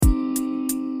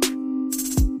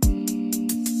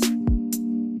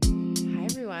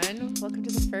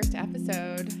first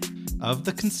episode of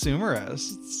The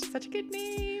Consumerists. Such a good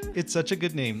name. It's such a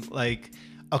good name. Like,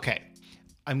 okay,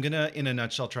 I'm going to, in a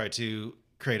nutshell, try to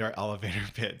create our elevator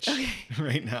pitch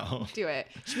right now. Do it.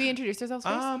 Should we introduce ourselves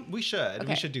first? We should. Okay.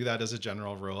 We should do that as a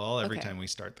general rule every Okay. time we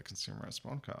start the Consumerist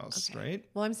podcast, Okay. right?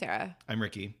 Well, I'm Sarah. I'm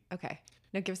Ricky. Okay.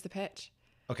 Now give us the pitch.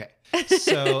 Okay.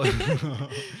 So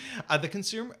the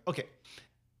consumer, okay.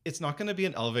 It's not going to be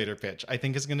an elevator pitch. I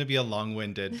think it's going to be a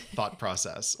long-winded thought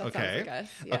process. That Okay. sounds like us.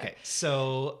 Yeah. Okay.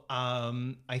 So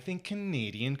I think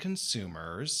Canadian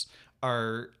consumers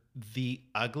are the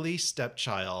ugly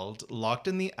stepchild locked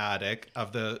in the attic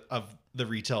of the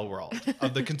retail world,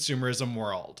 of the consumerism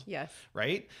world. Yes.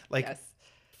 Right? Like, Yes.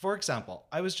 for example,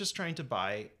 I was just trying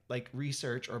to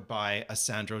research or buy a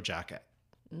Sandro jacket.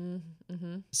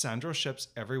 Mm-hmm. Sandro ships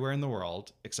everywhere in the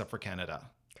world except for Canada.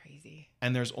 Crazy.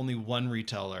 And there's only one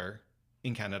retailer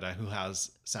in Canada who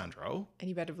has Sandro. And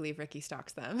you better believe Ricky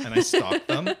stocks them. And I stock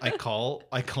them. I call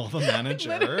the manager.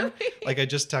 Literally. Like, I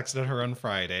just texted her on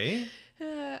Friday.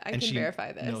 I and can she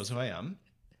verify this. knows who I am.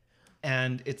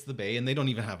 And it's the Bay, and they don't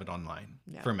even have it online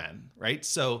for men, right?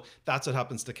 So that's what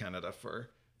happens to Canada for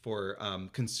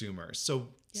consumers. So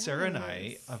Sarah and I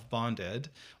Yes. have bonded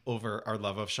over our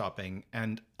love of shopping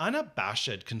and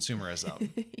unabashed consumerism.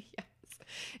 Yes.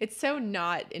 It's so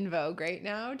not in vogue right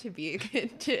now to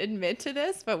admit to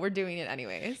this, but we're doing it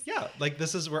anyways. Yeah, like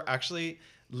we're actually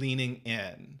leaning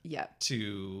in Yep.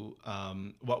 to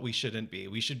what we shouldn't be.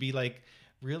 We should be like,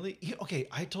 really? Okay,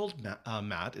 I told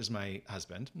Matt is my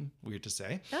husband. Weird to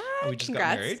say. We just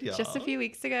Congrats. got married. Yeah. Just a few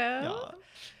weeks ago. Yeah.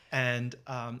 And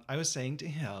I was saying to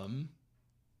him,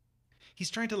 he's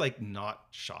trying to like not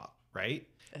shop, right?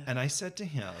 And I said to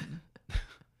him,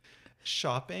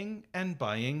 shopping and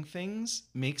buying things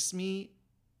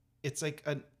it's like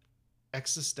an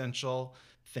existential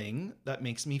thing that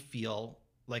makes me feel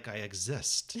like I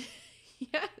exist.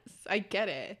 Yes, I get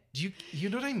it. Do you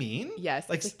know what I mean? Yes,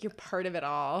 Like, it's like you're part of it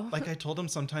all. like I told him,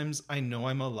 sometimes I know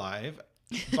I'm alive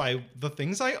by the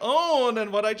things I own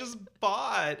and what I just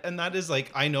bought. And that is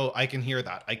like, I know I can hear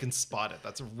that. I can spot it.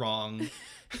 That's a wrong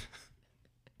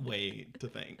way to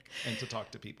think and to talk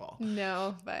to people.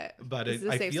 No, but this is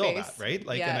a I safe feel space. that, right?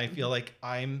 Like, Yeah. and I feel like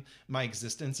my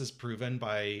existence is proven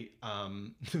by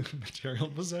material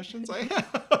possessions I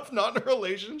have, not in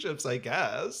relationships, I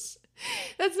guess.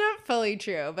 That's not fully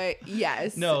true, but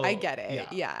yes, No, I get it.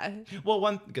 Yeah. Well,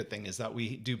 one good thing is that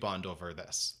we do bond over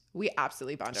this. We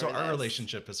absolutely bond So over our this.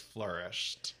 relationship has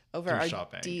flourished over through our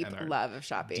shopping deep and our love of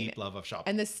shopping. deep love of shopping.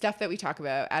 And the stuff that we talk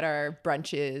about at our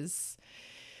brunches,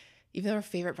 even though our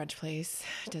favorite brunch place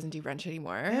doesn't do brunch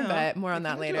anymore, Yeah, but more on we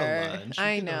that can do a later. lunch. We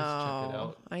I could always check it know.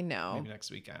 out. I know. Maybe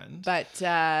next weekend. But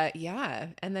yeah,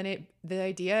 and then the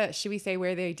idea, should we say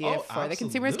where the idea for the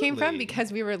consumers came from? Absolutely.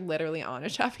 Because we were literally on a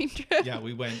shopping trip. Yeah,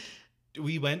 we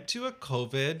went to a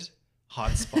COVID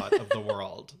hotspot of the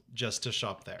world just to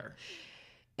shop there.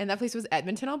 And that place was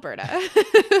Edmonton, Alberta,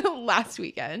 last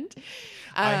weekend.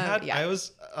 I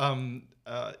was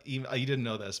you didn't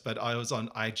know this, but I was on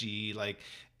IG like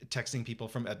texting people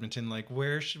from Edmonton like,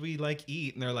 where should we like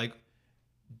eat? And they're like,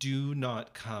 do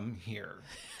not come here.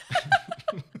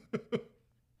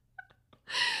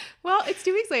 Well, it's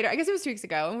 2 weeks later. I guess it was 2 weeks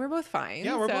ago, and we're both fine.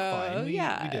 Yeah, we're so, both fine. We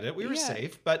yeah, did it. We were yeah.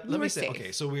 safe. But We let were me say, safe.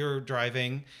 okay, so we were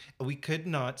driving. We could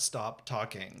not stop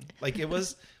talking. Like, there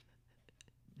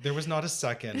was not a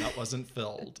second that wasn't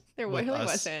filled. There with really us.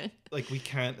 wasn't. Like, we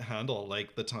can't handle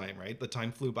like the time, right? The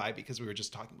time flew by because we were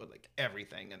just talking about like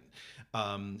everything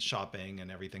and shopping and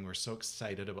everything. We're so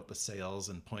excited about the sales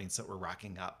and points that we're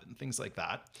racking up and things like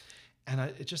that. And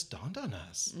it just dawned on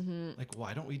us, like,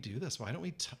 why don't we do this? Why don't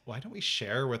we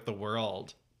share with the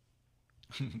world?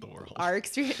 The world. Our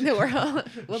experience, the world.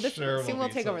 Well, this Sure soon will we'll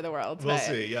be, take so over the world. We'll but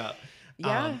see. Yeah.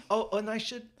 Yeah. And I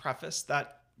should preface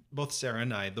that both Sarah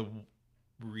and I, the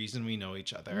reason we know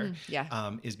each other,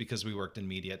 is because we worked in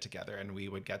media together and we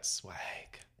would get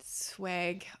swag.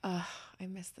 Swag. Oh, I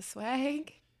miss the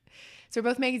swag. So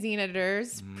we're both magazine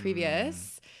editors,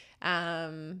 previous. I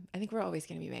think we're always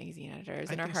going to be magazine editors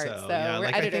in our hearts, so. though. Yeah, We're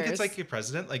like editors. I think it's like your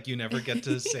president. Like, you never get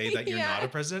to say that you're Yeah. not a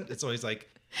president. It's always like,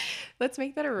 Let's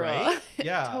make that a rule. right?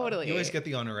 Yeah, Totally. You always get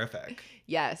the honorific.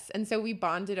 Yes. And so we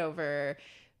bonded over,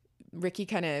 Ricky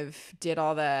kind of did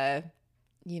all the,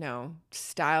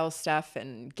 style stuff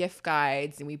and gift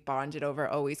guides, and we bonded over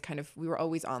we were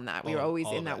always on that. We were always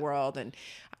all in of that it. world, and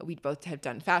we both have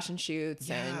done fashion shoots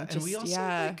and just, we also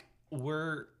like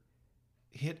were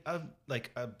hit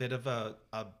a bit of a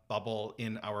bubble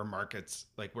in our markets,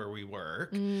 like where we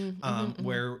work,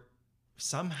 where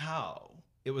somehow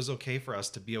it was okay for us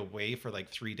to be away for like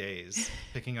 3 days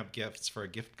picking up gifts for a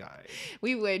gift guide.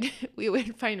 We would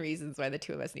find reasons why the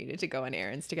two of us needed to go on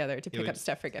errands together to pick up was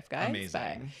stuff for gift guides.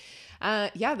 amazing.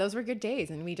 But yeah, those were good days,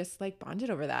 and we just like bonded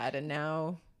over that. And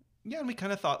now, Yeah, and we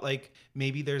kind of thought like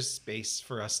maybe there's space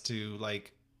for us to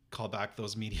like call back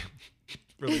those media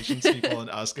relations people and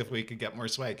ask if we could get more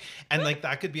swag. And like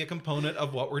that could be a component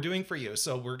of what we're doing for you.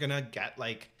 So we're gonna get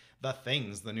like the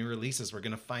things, the new releases. We're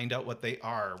gonna find out what they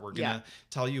are. We're gonna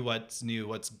tell you what's new,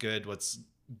 what's good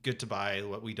to buy,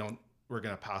 what we don't. We're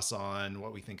gonna pass on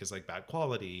what we think is like bad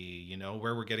quality, you know,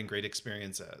 where we're getting great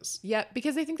experiences. yeah,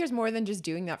 because I think there's more than just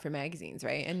doing that for magazines,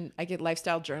 right? And I get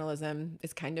lifestyle journalism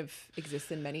is kind of exists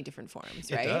in many different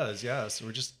forms, right? It does, yeah. So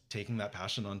we're just taking that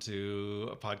passion onto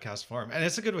a podcast form, and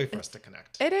it's a good way for us to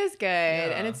connect. It is good,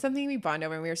 and it's something we bond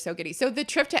over, and we were so giddy. So the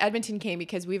trip to Edmonton came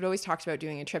because we've always talked about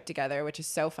doing a trip together, which is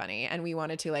so funny, and we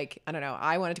wanted to like, I don't know,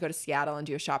 I wanted to go to Seattle and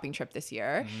do a shopping trip this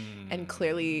year, and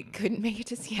clearly couldn't make it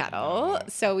to Seattle.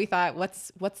 So we thought,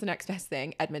 what's the next best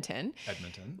thing? Edmonton.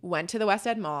 Went to the West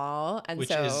Ed Mall, and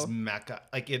which is Mecca.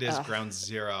 Like it is ground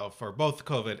zero for both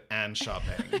COVID and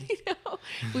shopping. I know.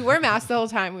 We wore masks the whole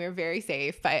time. We were very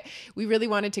safe, but we really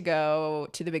wanted to go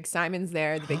to the big Simon's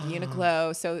there, the big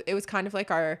Uniqlo. So it was kind of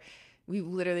like we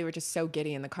literally were just so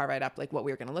giddy in the car ride up, like what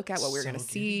we were going to look at, what we were going to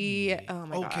see. Oh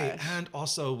my gosh. Okay. And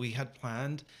also we had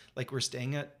planned, like we're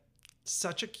staying at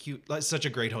such a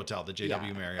great hotel, the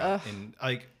JW Marriott.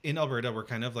 In Alberta, we're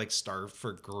kind of like starved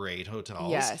for great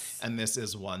hotels. Yes. And this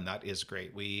is one that is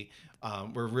great. We're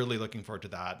really looking forward to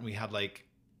that. And we had like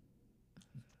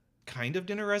kind of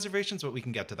dinner reservations, but we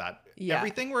can get to that. Yeah.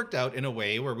 Everything worked out in a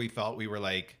way where we felt we were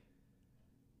like,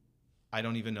 I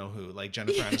don't even know who, like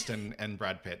Jennifer Aniston and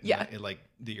Brad Pitt in like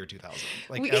the year 2000.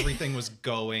 Like everything was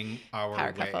going our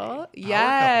Power way. Couple.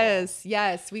 Yes.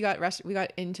 Yes. We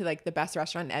got into like the best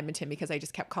restaurant in Edmonton because I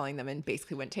just kept calling them and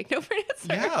basically wouldn't take no for an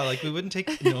answer. Yeah, like we wouldn't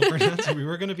take no for an answer. We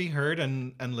were going to be heard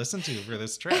and listened to for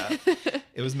this trip.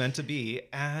 It was meant to be.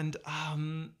 And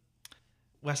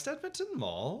West Edmonton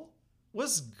Mall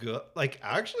was good. Like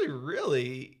actually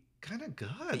really kind of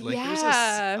good.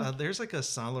 Like there's like a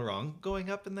Saint Laurent going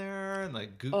up in there, and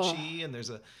like Gucci, and there's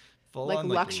a full like on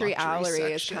luxury alley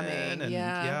is section, coming.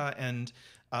 and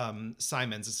and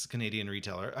Simon's is a Canadian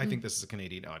retailer. I think this is a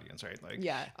Canadian audience, right? Like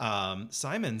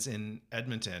Simon's in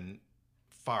Edmonton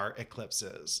far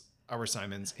eclipses our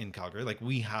Simon's in Calgary. Like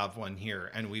we have one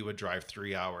here, and we would drive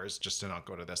 3 hours just to not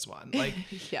go to this one. Like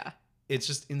it's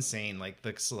just insane, like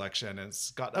the selection.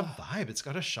 It's got a vibe. It's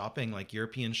got a shopping, like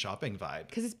European shopping vibe.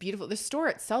 Because it's beautiful. The store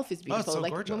itself is beautiful. It's so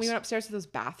like gorgeous. when we went upstairs to those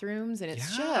bathrooms, and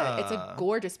it's a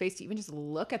gorgeous space to even just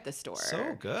look at the store.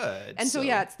 So good. And so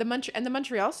it's the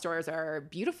Montreal stores are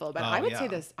beautiful. But I would say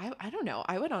this. I don't know.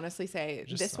 I would honestly say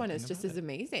this one is just as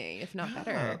amazing, if not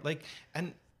better. Like,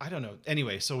 and I don't know.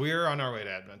 Anyway, so we were on our way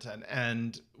to Edmonton,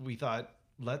 and we thought,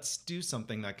 let's do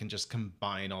something that can just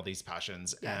combine all these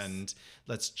passions and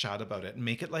let's chat about it and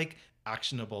make it like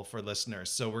actionable for listeners.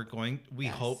 So we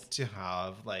hope to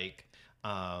have like,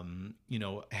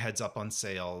 heads up on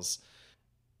sales,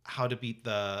 how to beat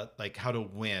how to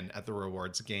win at the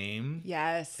rewards game.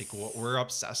 Yes. Like what we're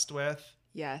obsessed with.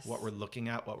 Yes. What we're looking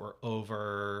at, what we're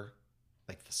over,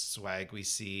 like the swag we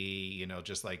see,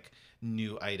 just like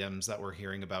new items that we're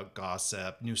hearing about,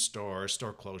 gossip, new stores,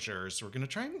 store closures. We're going to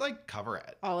try and like cover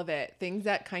it. All of it. Things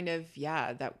that kind of,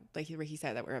 that like Ricky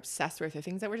said, that we're obsessed with, or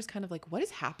things that we're just kind of like, what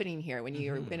is happening here when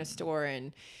you're in a store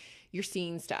and you're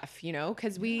seeing stuff,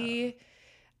 because we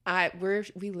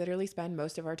literally spend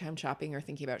most of our time shopping or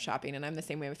thinking about shopping. And I'm the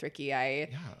same way with Ricky. I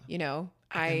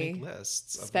make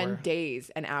lists spend days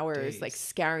and hours like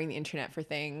scouring the internet for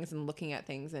things and looking at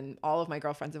things. And all of my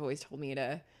girlfriends have always told me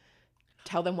to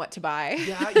tell them what to buy.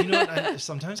 Yeah,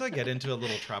 sometimes I get into a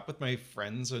little trap with my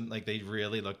friends when like they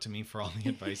really look to me for all the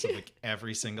advice of like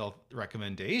every single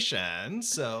recommendation.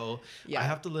 So I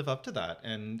have to live up to that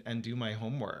and do my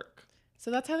homework.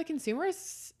 So that's how the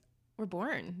Consumerists were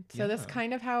born. So that's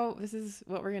kind of how this is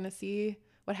what we're gonna see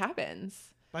what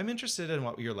happens. I'm interested in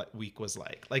what your week was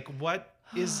like. Like what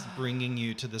is bringing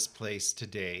you to this place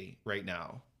today, right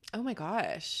now? Oh my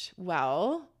gosh.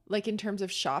 Well, like in terms of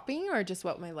shopping, or just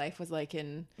what my life was like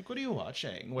in... Like, what are you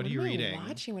watching? What are you reading?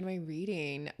 What am I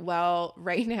reading? Well,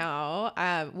 right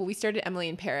now, we started Emily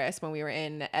in Paris when we were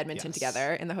in Edmonton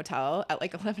together in the hotel at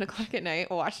like 11 o'clock at night.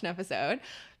 We'll watch an episode.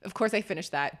 Of course, I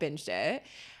finished that, binged it.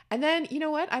 And then, you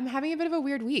know what? I'm having a bit of a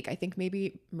weird week. I think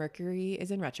maybe Mercury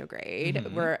is in retrograde.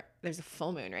 There's a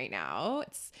full moon right now.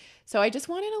 So I just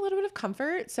wanted a little bit of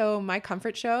comfort. So my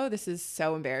comfort show, this is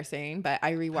so embarrassing, but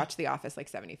I rewatched The Office like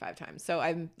 75 times. So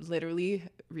I'm literally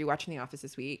rewatching The Office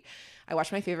this week. I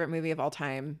watched my favorite movie of all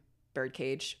time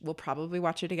Birdcage. We'll probably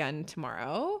watch it again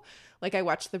tomorrow. Like I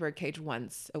watch the Birdcage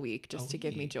once a week just to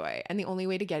give me joy. And the only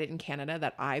way to get it in Canada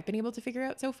that I've been able to figure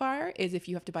out so far is if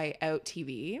you have to buy Out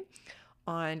TV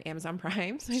on Amazon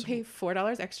Prime. So I pay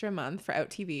 $4 extra a month for Out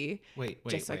TV. Wait.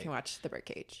 So I can watch the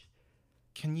Birdcage.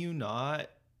 Can you not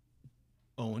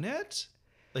own it?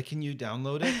 Like, can you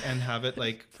download it and have it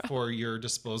like for your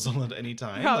disposal at any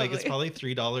time? Probably. Like, it's probably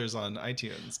 $3 on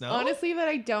iTunes. No, Honestly, but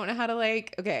I don't know how to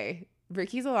okay,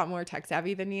 Ricky's a lot more tech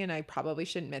savvy than me, and I probably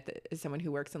should admit that as someone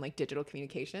who works in like digital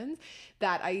communications,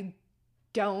 that I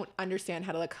don't understand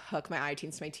how to like hook my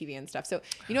iTunes to my TV and stuff. So,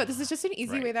 you know what? This is just an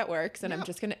easy way that works. And I'm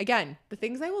just going to, again, the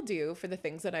things I will do for the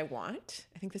things that I want.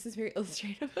 I think this is very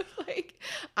illustrative of like,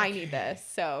 I need this.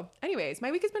 So anyways,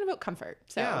 my week has been about comfort.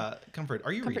 So yeah, comfort.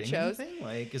 Are you reading anything?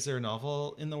 Like, is there a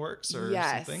novel in the works or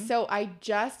something? So I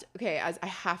just, as I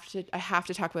have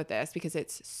to talk about this because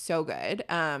it's so good.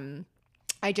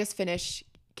 I just finished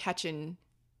Catch and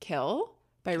Kill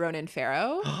by Ronan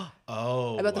Farrow.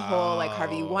 About the whole like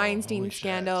Harvey Weinstein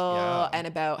scandal and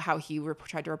about how he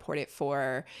tried to report it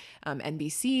for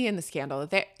NBC and the scandal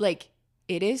that like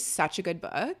it is such a good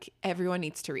book. Everyone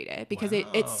needs to read it because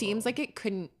it seems like it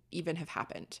couldn't even have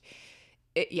happened.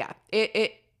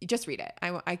 It just read it. I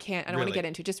don't want to get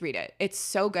into it. Just read it. It's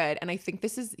so good. And I think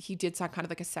he did kind of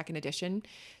like a second edition.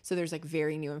 So there's like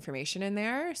very new information in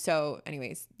there. So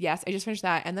anyways, yes, I just finished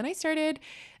that. And then I started,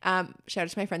 shout out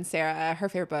to my friend Sarah, her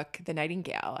favorite book, The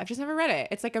Nightingale. I've just never read it.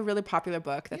 It's like a really popular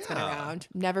book that's been around.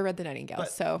 Never read The Nightingale.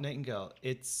 But Nightingale,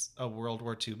 it's a World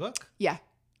War II book? Yeah.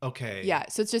 Okay. Yeah.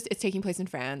 So it's taking place in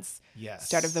France. Yes.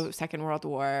 Start of the Second World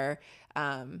War.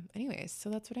 Anyways,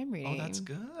 so that's what I'm reading. Oh, that's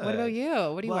good. What about you?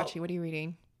 What are you watching? What are you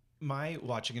reading? My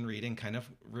watching and reading kind of,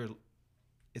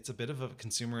 it's a bit of a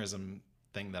consumerism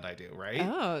thing that I do, right?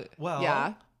 Oh, well,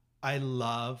 yeah. I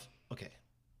love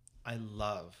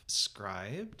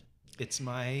Scribed. It's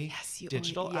my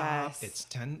digital app. It's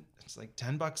like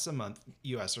 $10 a month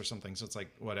US or something. So it's like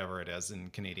whatever it is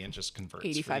in Canadian, just converts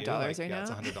 $85 right now.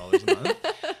 It's $100 a month.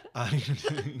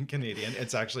 In Canadian,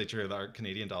 it's actually true that our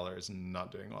Canadian dollar is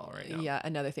not doing well right now. Yeah,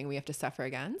 another thing we have to suffer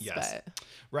against. Yes, but...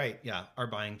 right. Yeah, our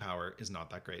buying power is not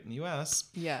that great in the US.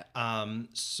 Yeah.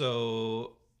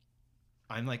 So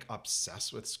I'm like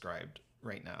obsessed with Scribed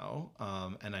right now,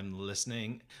 and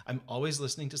I'm always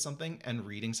listening to something and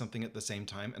reading something at the same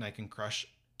time, and I can crush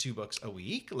 2 books a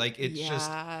week. Like it's just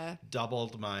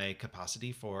doubled my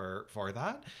capacity for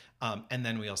that. And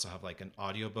then we also have like an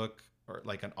audiobook or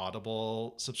like an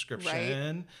Audible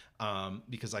subscription,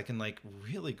 because I can like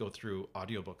really go through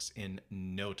audiobooks in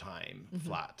no time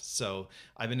flat. So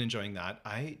I've been enjoying that.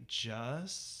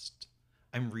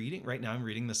 I'm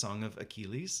reading The Song of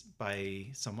Achilles by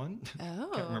someone. Oh.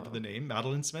 Can't remember the name.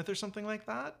 Madeline Smith or something like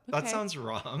that. Okay. That sounds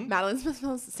wrong. Madeline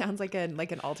Smith sounds like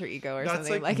an alter ego or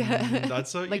something.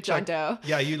 That's what like John Doe.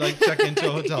 Yeah, you like check into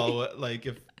a hotel like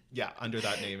under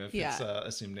that name if it's a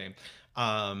assumed name.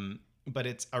 But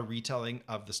it's a retelling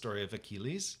of the story of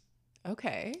Achilles.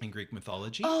 Okay. In Greek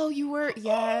mythology. Oh, you were,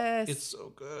 yes. It's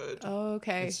so good. Oh,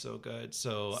 okay. It's so good.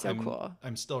 So cool.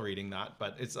 I'm still reading that,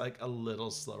 but it's like a little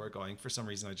slower going. For some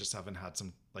reason, I just haven't had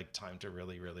some like time to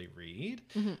really, really read.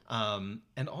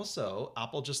 And also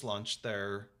Apple just launched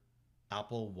their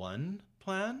Apple One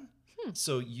plan.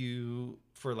 So you,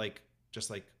 for like, just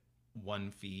like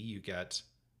one fee, you get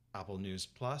Apple News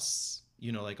Plus,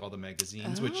 like all the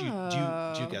magazines, which do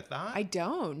you get that? I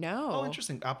don't know. Oh,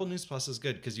 interesting. Apple News Plus is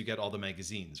good because you get all the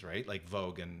magazines, right? Like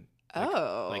Vogue and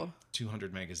like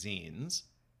 200 magazines.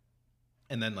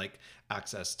 And then like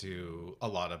access to a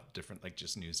lot of different like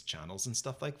just news channels and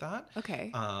stuff like that.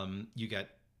 Okay. You get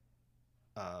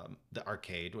the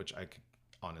arcade, which I could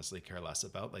honestly care less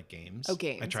about, like games. Oh,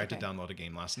 games. I tried to download a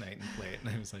game last night and play it,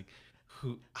 and I was like,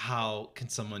 how can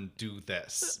someone do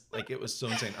this? Like, it was so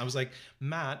insane. I was like,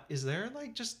 Matt, is there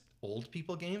like just old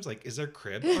people games? Like, is there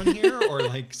Crib on here or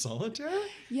like Solitaire?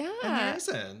 Yeah. And there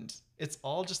isn't. It's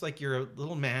all just like you're a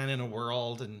little man in a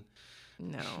world and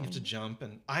you have to jump,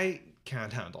 and I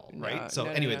can't handle, right? So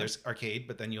anyway, there's arcade,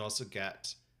 but then you also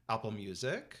get Apple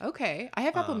Music. Okay. I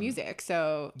have Apple Music,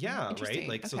 so yeah, right?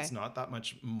 Like, so it's not that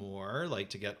much more like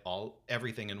to get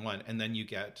everything in one. And then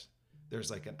there's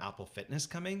like an Apple Fitness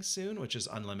coming soon, which is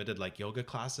unlimited, like yoga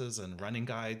classes and running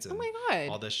guides and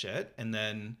all this shit. And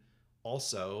then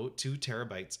also 2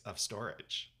 terabytes of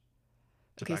storage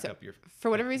to back up your.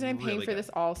 For whatever reason, I'm paying for this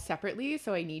all separately,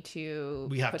 so I need to.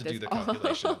 We have to do the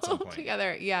calculation at some point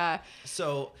together. Yeah.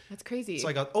 So that's crazy. So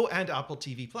I got and Apple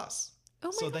TV Plus.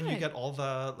 Oh my God. Then you get all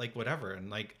the like whatever, and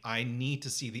like I need to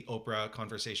see the Oprah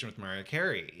conversation with Mariah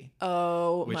Carey.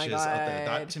 Oh which my is God. out there.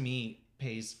 That to me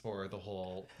pays for the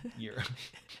whole year.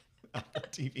 Apple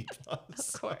TV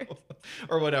Plus. Of course.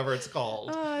 Or whatever it's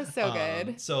called. Oh, so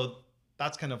good. So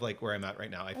that's kind of like where I'm at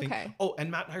right now. I think. Okay. Oh, and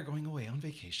Matt and I are going away on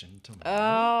vacation tomorrow.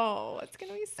 Oh, it's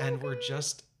going to be so And good. we're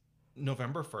just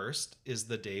November 1st is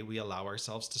the day we allow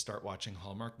ourselves to start watching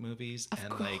Hallmark movies Of and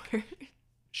course. like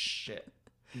shit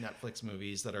Netflix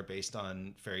movies that are based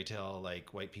on fairy tale,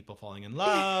 like white people falling in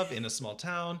love in a small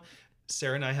town.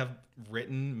 Sarah and I have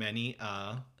written many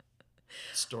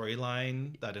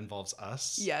storyline that involves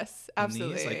us. Yes, in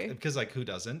absolutely. these, like, because like who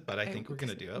doesn't? But I think we're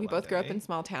gonna do it. We one both grew up day. in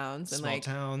small towns and Small like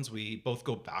towns. We both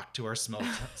go back to our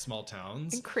small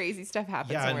towns. and crazy stuff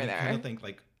happens Yeah, when and we're we there. kind of think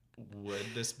like, would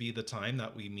this be the time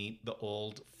that we meet the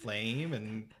old flame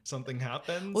and something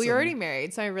happens? Well, you're already And-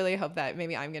 married, so I really hope that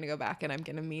maybe I'm going to go back and I'm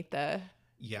going to meet the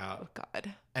Yeah. oh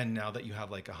god. And now that you have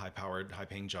like a high-powered,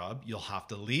 high-paying job, you'll have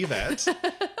to leave it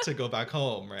to go back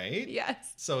home, right?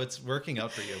 Yes. So it's working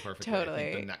out for you perfectly. I Totally.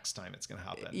 think the next time it's going to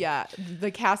happen. Yeah,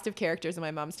 the cast of characters in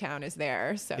my mom's town is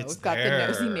there. So It's we've got the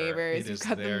nosy there. neighbors, It we've is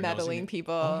got there. the Nosy meddling ne-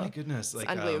 people. Oh my goodness. It's Like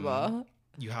unbelievable.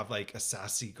 you have like a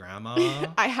sassy grandma.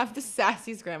 I have the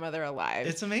sassiest grandmother alive.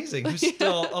 It's amazing. Who's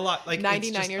still a lot like 99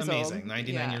 it's just years amazing. old.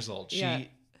 99 Yeah. years old. Yeah.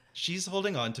 She's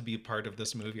holding on to be part of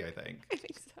this movie, I think. I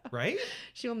think so. Right?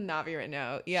 She will not be written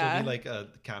out. Yeah. She'll be like a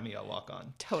cameo walk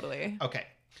on. Totally. Okay.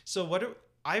 So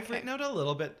I've written out a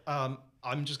little bit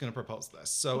I'm just going to propose this.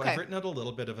 So Okay. I've written out a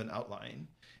little bit of an outline.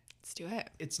 Let's do it.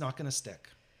 It's not going to stick.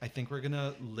 I think we're going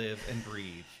to live and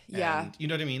breathe. Yeah. And you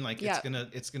know what I mean? Like Yeah.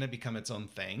 it's going to become its own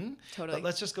thing. Totally. But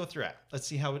let's just go through it. Let's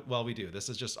see how well we do. This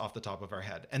is just off the top of our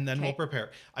head. And then we'll Okay.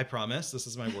 prepare. I promise, this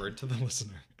is my word to the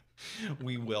listener.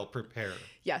 We will prepare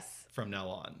Yes. from now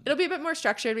on. It'll be a bit more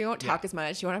structured. We won't talk Yeah. as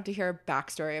much. You won't have to hear a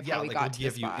backstory of how we like got we'll to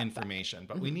give this you spot, but- information,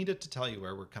 but we needed to tell you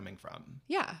where we're coming from,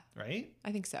 Yeah, right?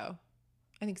 I think so.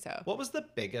 I think so. What was the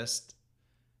biggest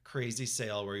crazy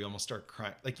sale where you almost start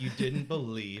crying? Like you didn't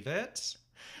believe it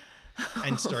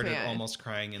and started man. almost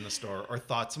crying in the store, or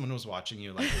thought someone was watching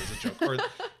you like it was a joke, or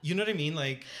you know what I mean?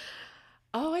 Like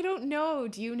Oh, I don't know.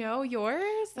 Do you know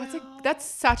yours? Well, That's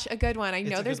such a good one. I it's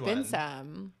know a there's good been one.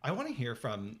 some. I want to hear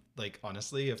from, like,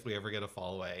 honestly, if we ever get a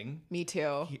following, Me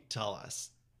too. tell us.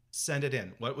 Send it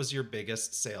in. What was your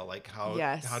biggest sale? Like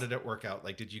Yes. how did it work out?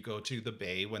 Like did you go to the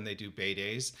Bay when they do Bay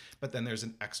Days, but then there's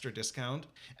an extra discount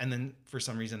and then for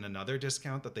some reason another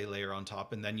discount that they layer on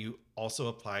top, and then you also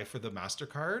apply for the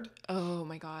MasterCard Oh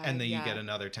my god. and then yeah. you get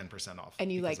another 10% off.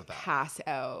 and you because like of that. pass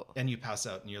out. And you pass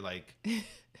out and you're like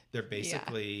they're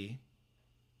basically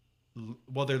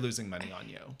well, they're losing money on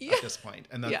you Yeah. at this point,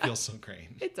 and that Yeah. feels so great.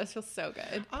 It does feel so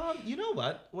good. You know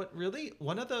what? What really,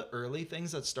 one of the early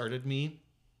things that started me,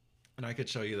 and I could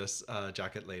show you this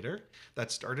jacket later,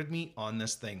 that started me on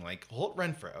this thing, like Holt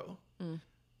Renfrew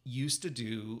used to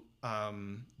do,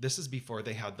 this is before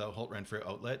they had the Holt Renfrew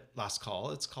outlet, Last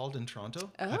Call, it's called, in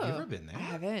Toronto. Have you Oh, ever been there? I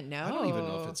haven't. No. I don't even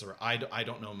know if it's, I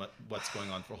don't know what's going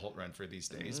on for Holt Renfrew these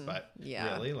days, but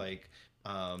yeah. really, like,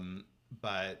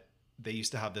 but they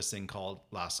used to have this thing called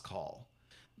Last Call.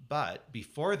 But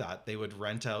before that, they would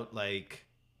rent out like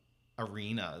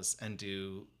arenas and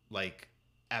do like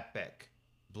epic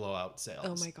blowout sales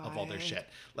Oh my of all their God. shit.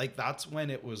 Like that's when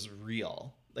it was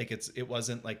real. Like it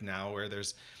wasn't like now where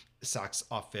there's Saks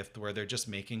Off Fifth where they're just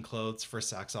making clothes for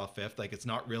Saks Off Fifth. Like it's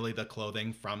not really the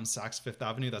clothing from Saks Fifth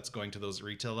Avenue that's going to those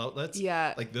retail outlets.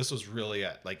 Yeah. Like this was really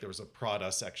it. Like there was a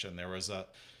Prada section. There was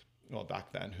well,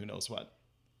 back then, who knows what.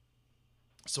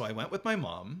 So I went with my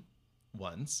mom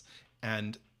once,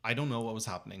 and I don't know what was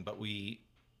happening, but we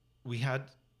had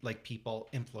like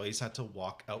employees had to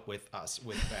walk out with us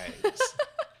with bags.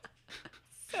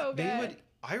 So good.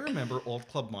 I remember Old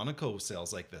Club Monaco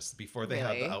sales like this before they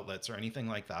had Really? the outlets or anything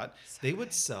like that. So They would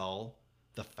good. sell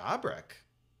the fabric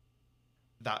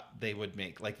that they would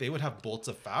make. Like they would have bolts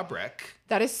of fabric.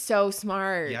 That is so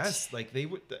smart. Yes, like they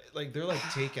would, like they're like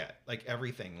take it, like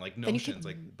everything, like Then you notions, could-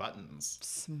 like buttons.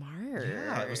 Smart.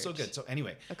 Yeah, it was so good. So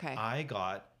anyway, Okay. I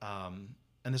got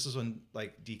and this was when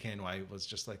like DKNY was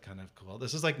just like kind of cool.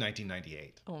 This is like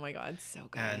 1998. Oh my god, so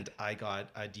good. And I got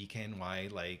a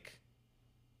DKNY like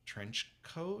trench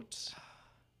coat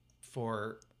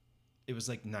for, it was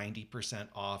like 90%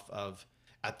 off of,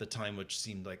 at the time, which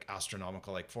seemed like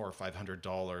astronomical, like $400 or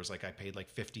 $500. Like I paid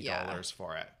like $50 Yeah.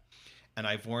 for it. And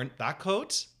I've worn, that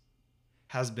coat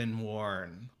has been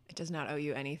worn. It does not owe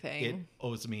you anything. It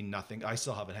owes me nothing. I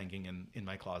still have it hanging in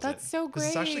my closet. That's so Because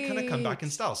it's actually kind of come back in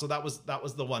great. style. So that was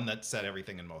the one that set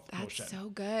everything in motion. That's so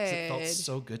 'Cause good. It felt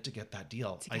so good to get that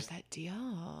deal. to get that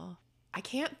deal. I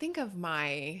can't think of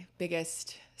my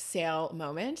biggest sale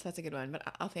moment. That's a good one, but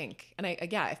I'll think. And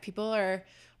yeah, if people are,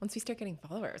 once we start getting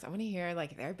followers, I want to hear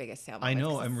like their biggest sale I moments. know.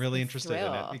 'cause I'm it's really a interested in it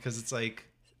thrill. because it's like,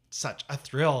 such a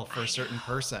thrill for a certain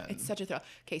person. It's such a thrill.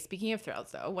 Okay, speaking of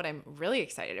thrills though, what I'm really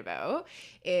excited about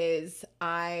is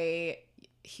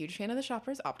huge fan of the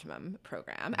Shoppers Optimum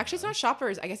program. Actually, it's not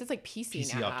Shoppers. I guess it's like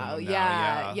PC now. Optimum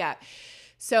now, Yeah.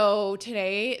 So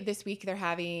this week they're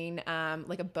having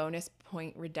like a bonus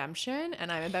point redemption,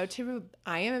 and I am about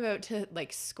to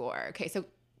like score. Okay, so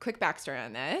quick backstory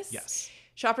on this. Yes.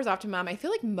 Shoppers Optimum, I feel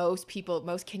like most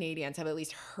Canadians have at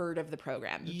least heard of the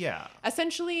program. Yeah.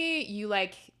 Essentially,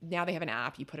 now they have an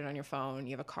app, you put it on your phone,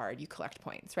 you have a card, you collect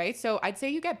points, right? So I'd say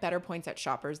you get better points at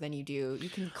Shoppers than you do. You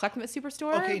can collect them at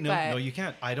Superstore. Okay, no, you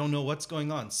can't. I don't know what's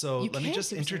going on. So let me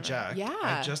just interject. Yeah.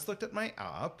 I just looked at my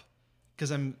app because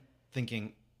I'm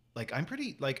thinking, like, I'm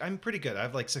pretty good. I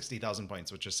have like 60,000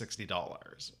 points, which is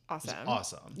 $60. Awesome.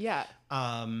 Awesome. Yeah.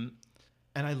 And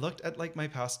I looked at like my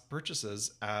past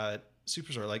purchases at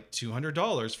Superstore, like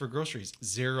 $200 for groceries,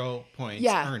 0 points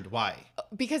earned. Why?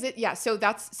 Because it's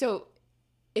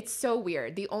so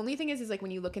weird. The only thing is like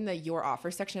when you look in the your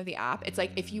offer section of the app, it's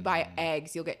like if you buy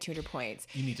eggs, you'll get 200 points.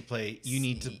 You need to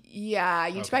need to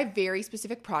buy very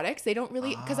specific products. They don't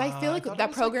really, because I feel like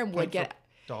that program would get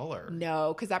dollar.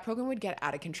 No, because that program would get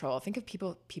out of control. Think of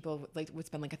people like would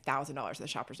spend like $1,000 at the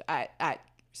Shoppers at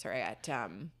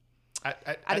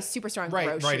a Superstore on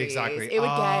groceries. Right, exactly. It would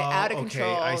get out of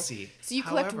control. Okay, I see. So you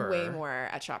collect way more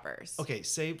at Shoppers. Okay,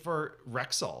 say for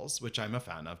Rexall's, which I'm a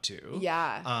fan of too.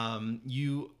 Yeah.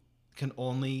 You can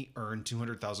only earn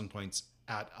 200,000 points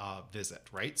at a visit,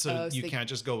 right? So you can't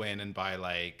just go in and buy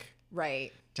like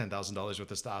 $10,000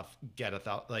 worth of stuff, get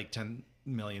 10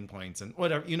 million points and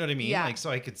whatever, you know what I mean? Yeah. Like, so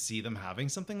I could see them having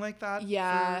something like that.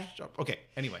 Yeah. Okay.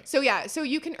 Anyway. So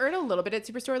you can earn a little bit at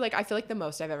Superstore. Like I feel like the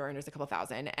most I've ever earned is a couple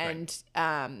thousand,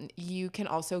 and you can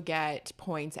also get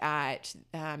points at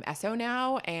Esso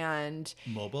now and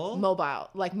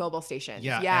mobile stations.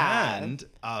 Yeah. And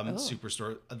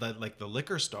Superstore, the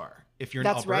liquor store. If you're in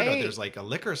Alberta, there's like a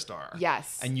liquor store.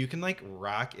 Yes. And you can like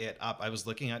rack it up. I was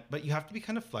looking at, but you have to be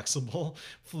kind of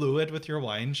fluid with your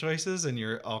wine choices and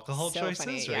your alcohol choices,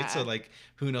 right? Yeah. So like,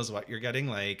 who knows what you're getting,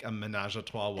 like a menage a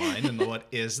trois wine, and what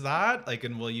is that? Like,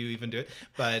 and will you even do it?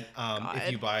 But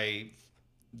if you buy,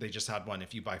 they just had one.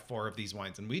 If you buy 4 of these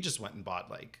wines, and we just went and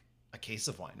bought like a case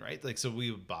of wine, right? Like, so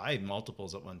we would buy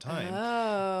multiples at one time.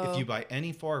 Oh. If you buy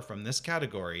any 4 from this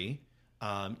category,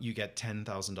 you get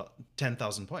 10,000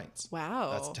 points.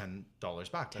 Wow. That's $10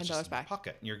 back. That's just in your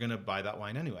pocket. You're going to buy that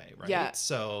wine anyway, right? Yeah.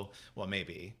 So, well,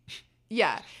 maybe.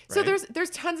 Yeah. Right? So there's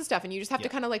tons of stuff, and you just have to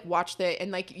kind of like watch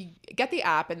and like you get the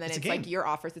app, and then it's like your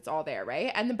offers, it's all there,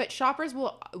 right? And then, but Shoppers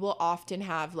will often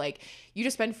have like, you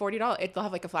just spend $40. They'll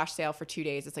have like a flash sale for 2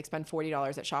 days. It's like spend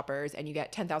 $40 at Shoppers and you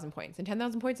get 10,000 points, and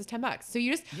 10,000 points is $10. So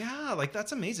you just, like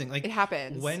that's amazing. Like it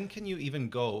happens. When can you even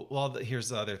go? Well, here's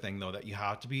the other thing though, that you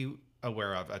have to be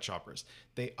aware of at Shoppers.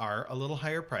 They are a little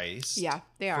higher priced. Yeah,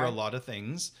 they are. For a lot of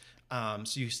things.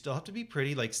 So you still have to be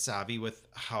pretty like savvy with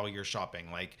how you're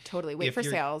shopping. Like totally wait for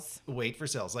sales.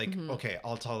 Like, okay,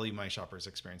 I'll tell you my Shoppers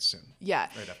experience soon. Yeah.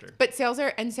 Right after. But sales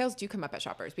do come up at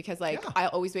Shoppers, because like I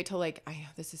always wait till like, I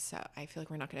feel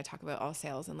like we're not going to talk about all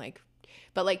sales and like,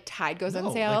 but like Tide goes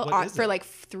on sale for like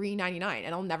 $3.99,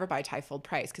 and I'll never buy Tide full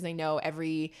price because I know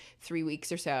every 3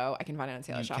 weeks or so I can find it on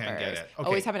sale at Shoppers. You can get it. Okay.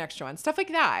 Always have an extra one, stuff like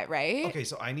that, right? Okay,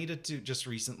 so I needed to just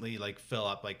recently like fill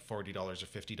up like $40 or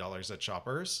 $50 at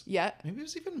Shoppers. Yeah. Maybe it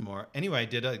was even more. Anyway, I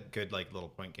did a good like little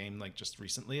point game like just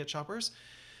recently at Shoppers,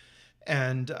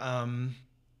 and I'm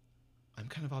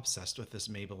kind of obsessed with this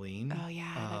Maybelline. Oh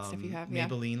yeah, that stuff you have.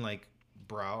 Maybelline like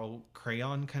brow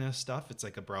crayon kind of stuff. It's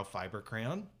like a brow fiber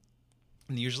crayon.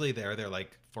 And usually they're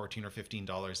like $14 or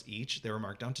 $15 each. They were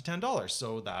marked down to $10.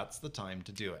 So that's the time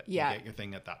to do it. Yeah. You get your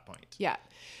thing at that point. Yeah,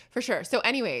 for sure. So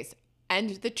anyways,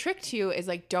 and the trick too is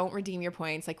like, don't redeem your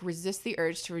points. Like resist the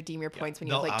urge to redeem your points when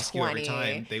you have like 20. They'll ask you every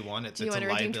time they want it. Do you want to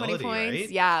redeem 20 points?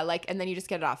 Right? Yeah, like, and then you just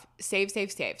get it off. Save.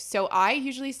 So I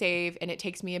usually save, and it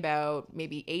takes me about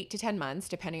maybe 8 to 10 months,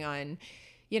 depending on,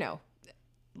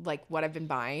 like what I've been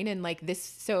buying. And like this,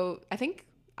 so I think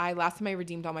last time I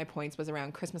redeemed all my points was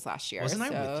around Christmas last year. Wasn't I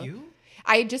with you?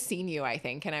 I had just seen you, I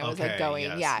think, and I was like going,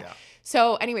 yes, yeah.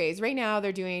 So anyways, right now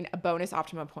they're doing a bonus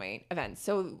Optima point event.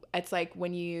 So it's like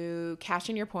when you cash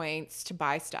in your points to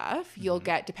buy stuff, you'll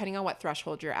get, depending on what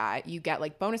threshold you're at, you get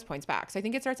like bonus points back. So I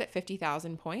think it starts at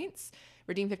 50,000 points.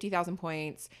 Redeem 50,000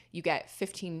 points, you get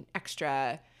 15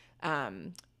 extra.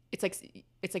 It's like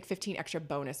 15,000 extra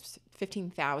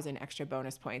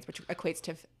bonus points, which equates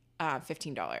to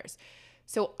 $15.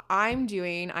 So I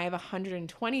have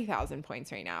 120,000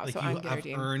 points right now. Like, so you I'm going to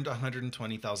redeem. Earned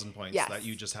 120,000 points that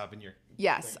you just have in your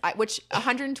Yes, which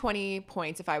 120,000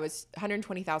 points if I was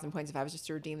just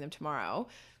to redeem them tomorrow,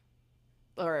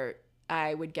 or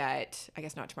I would get, I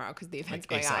guess not tomorrow because the event's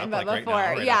Like going ASAP, on, but like right before,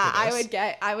 now, right yeah,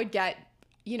 after I would get,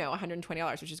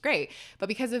 $120, which is great. But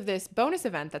because of this bonus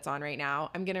event that's on right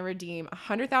now, I'm going to redeem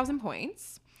 100,000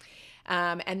 points.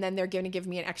 And then they're going to give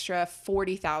me an extra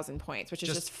 40,000 points, which is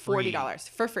just $40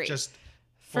 for free. Just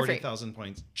For free. 40,000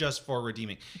 points just for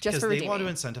redeeming. Just for Because they want to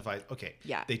redeeming. incentivize. Okay.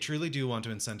 Yeah. They truly do want to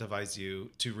incentivize you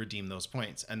to redeem those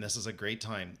points. And this is a great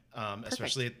time,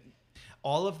 especially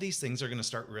all of these things are going to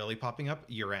start really popping up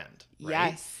year end,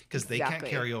 right? Yes, Because they can't exactly.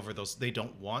 carry over those. They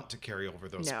don't want to carry over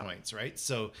those No. points, right?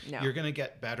 So No. you're going to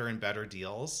get better and better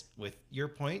deals with your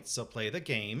points. So play the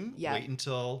game. Yeah. Wait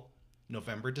until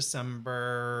November,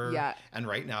 December. Yeah. And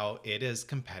right now it is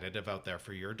competitive out there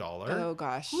for your dollar. Oh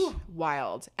gosh,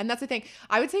 wild. And that's the thing.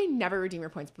 I would say never redeem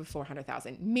your points before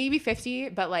 100,000. Maybe 50,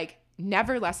 but like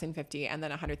never less than 50 and then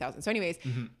 100,000. So anyways,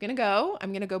 I'm going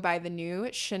to go buy the new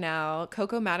Chanel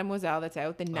Coco Mademoiselle that's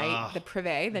out, the night, the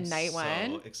Privé, the I'm night so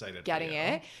one. excited for Getting you.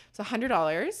 it. So $100.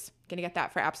 Going to get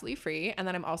that for absolutely free. And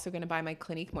then I'm also going to buy my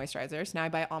Clinique moisturizer. So now I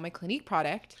buy all my Clinique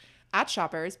product at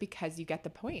Shoppers because you get the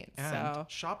points. And So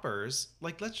shoppers,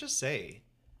 like let's just say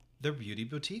their beauty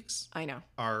boutiques I know.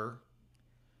 are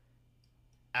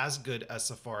as good as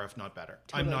Sephora, if not better.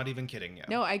 Totally. I'm not even kidding you.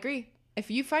 No, I agree. If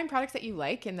you find products that you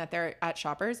like and that they're at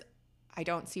Shoppers, I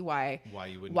don't see why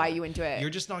you wouldn't do it. You're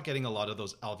just not getting a lot of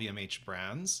those LVMH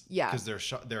brands. Yeah. Because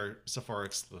they're Sephora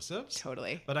exclusives.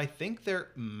 Totally. But I think there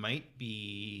might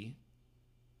be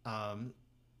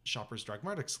Shoppers Drug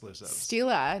Mart exclusives.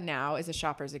 Stila now is a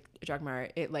Shoppers Drug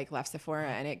Mart. It like left Sephora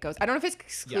and it goes. I don't know if it's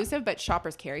exclusive, but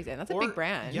Shoppers carries it. And that's a big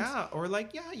brand. Yeah, or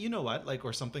like you know what, like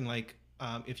or something like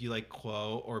if you like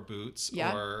Quo or Boots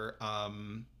or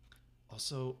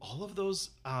also all of those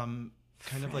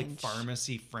kind of like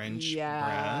pharmacy French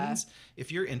brands.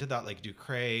 If you're into that, like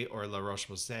Ducray or La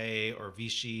Roche-Posay or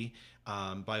Vichy,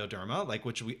 Bioderma, like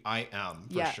which I am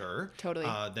for sure. Totally.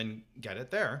 Then get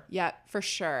it there. Yeah, for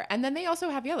sure. And then they also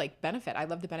have like Benefit. I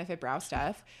love the Benefit brow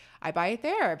stuff. I buy it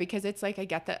there because it's like I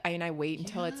get that. I wait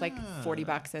until it's like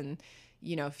 $40, and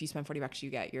if you spend $40, you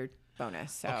get your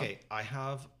bonus. So okay, I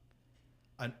have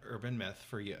an urban myth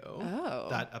for you. Oh.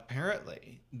 That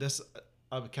apparently this.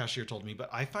 A cashier told me, but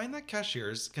I find that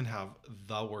cashiers can have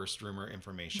the worst rumor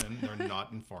information. They're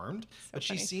not informed, but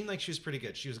she seemed like she was pretty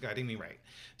good. She was guiding me right.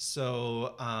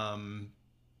 So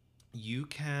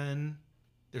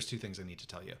there's two things I need to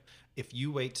tell you. If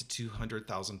you wait to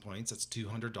 200,000 points, that's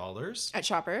 $200. At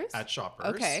Shoppers? At Shoppers.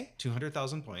 Okay.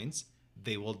 200,000 points,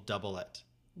 they will double it.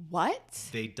 What?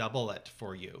 They double it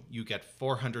for you. You get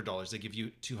 $400. They give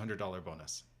you $200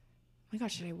 bonus. Oh my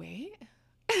gosh, should I wait?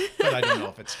 But I don't know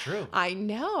if it's true. I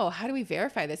know. How do we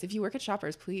verify this? If you work at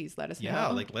Shoppers, please let us know. Yeah,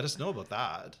 like let us know about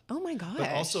that. Oh my gosh.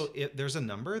 But also, there's a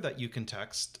number that you can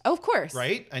text. Oh, of course.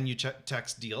 Right? And you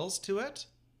text deals to it.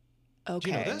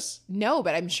 Okay. Do you know this? No,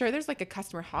 but I'm sure there's like a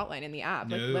customer hotline in the app.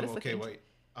 No, like, let us okay, look wait.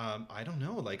 I don't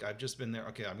know. Like I've just been there.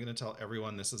 Okay, I'm going to tell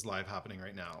everyone this is live happening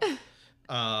right now.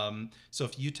 So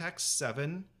if you text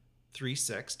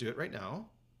 736, do it right now.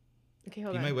 Okay,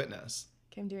 hold on. Be my witness.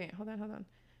 Okay, I'm doing it. Hold on.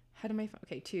 How do my phone?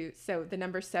 Okay, so the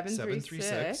number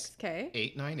 736. Okay.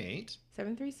 898.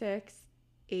 736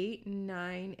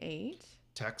 898.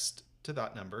 Text to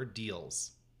that number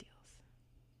deals.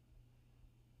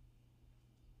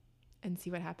 And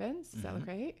see what happens. Does that look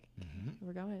right? Mm-hmm.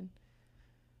 We're going.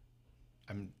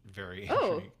 I'm very intrigued.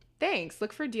 intrigued. Thanks.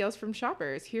 Look for deals from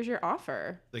Shoppers. Here's your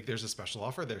offer. Like there's a special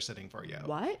offer they're sitting for you.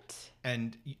 What?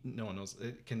 And no one knows.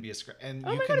 It can be a scratch. And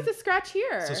oh my God, it's a scratch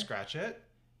here. So scratch it.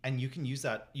 And you can use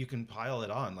that. You can pile it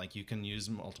on. Like you can use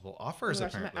multiple offers. Oh my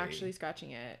gosh, apparently. I'm actually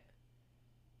scratching it.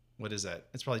 What is it?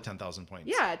 It's probably 10,000 points.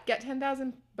 Yeah, get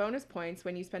 10,000 bonus points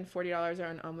when you spend $40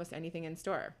 on almost anything in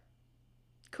store.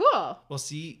 Cool. Well,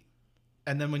 see,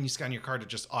 and then when you scan your card, it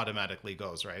just automatically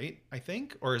goes, right? I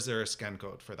think, or is there a scan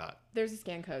code for that? There's a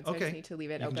scan code, so I just need to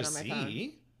leave it open on my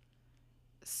phone.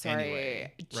 Sorry.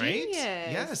 Anyway, Genius. Right?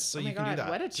 Yes, so oh you can do that.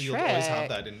 What a so trick. you'll always have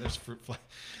that in there's fruit fly.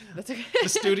 That's okay. The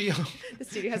studio. The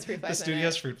studio has fruit flies. The studio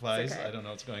has fruit flies. Okay. I don't know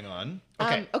what's going on.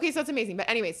 Okay. Okay, so it's amazing. But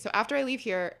anyways, so after I leave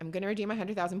here, I'm going to redeem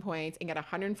 100,000 points and get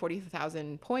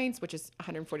 140,000 points, which is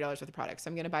 $140 worth of product. So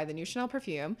I'm going to buy the new Chanel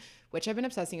perfume, which I've been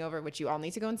obsessing over, which you all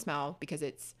need to go and smell because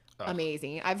it's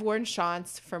amazing. I've worn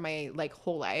Chance for my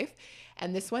whole life.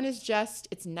 And this one is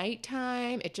it's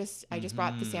nighttime. I just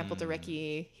brought the sample to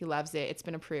Ricky. He loves it. It's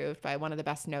been approved by one of the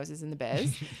best noses in the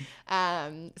biz.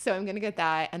 So I'm going to get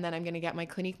that. And then I'm going to get my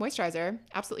Clinique moisturizer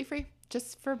absolutely free,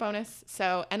 just for a bonus.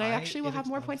 So, and I actually will have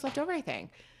more points left over, I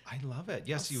think. I love it.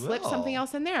 Yes, you slip will. Something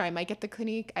else in there. I might get the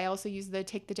Clinique. I also use the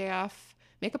Take the Day Off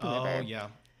makeup remover. Oh, yeah.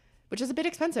 which is a bit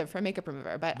expensive for a makeup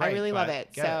remover, but I Right, really love but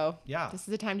it. get it. So Yeah. this is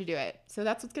the time to do it. So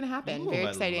that's what's going to happen. Ooh, Very I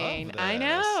exciting. love I this.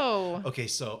 know. Okay,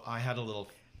 so I had a little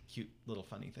cute little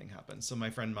funny thing happen. So my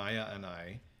friend Maya and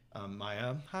I,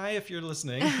 Maya, hi if you're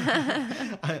listening.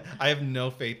 I have no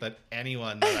faith that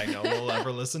anyone that I know will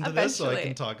ever listen to this, so I can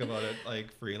Eventually. talk about it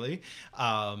like freely.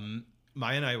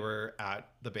 Maya and I were at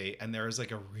the Bay, and there was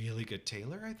like a really good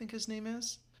tailor, I think his name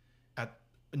is, at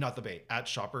not the Bay, at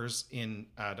Shoppers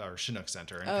at our Chinook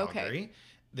Center in Calgary.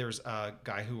 There's a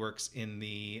guy who works in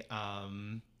the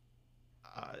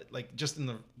like just in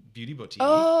the beauty boutique,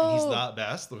 and he's the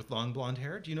best with long blonde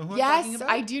hair. Do you know who I'm talking Yes, about?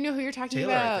 I do know who you're talking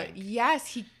Taylor, I about. think. Yes,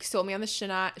 he sold me on the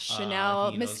Chanel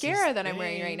He knows mascara his that I'm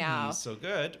wearing right thing. now. He's so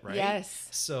good, right? Yes.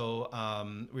 So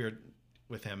we were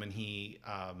with him, and he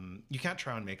you can't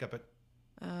try on makeup at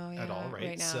all, right?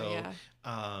 Right now, so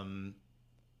yeah.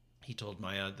 he told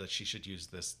Maya that she should use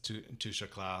this Touche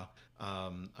Eclat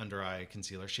under eye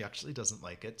concealer. She actually doesn't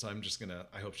like it, so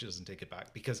I hope she doesn't take it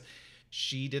back, because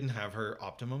she didn't have her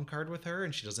Optimum card with her,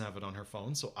 and she doesn't have it on her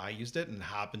phone. So I used it, and it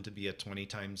happened to be at 20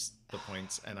 times the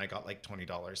points, and I got like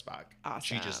 $20 back. Awesome.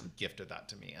 She just gifted that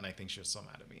to me, and I think she was so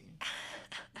mad at me.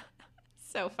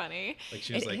 So funny. Like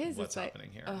she was what's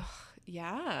happening here? Ugh,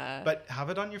 yeah. But have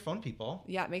it on your phone, people.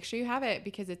 Yeah, make sure you have it,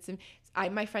 because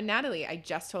my friend Natalie, I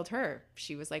just told her.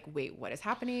 She was like, wait, what is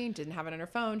happening? Didn't have it on her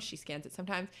phone. She scans it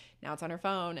sometimes. Now it's on her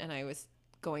phone. And I was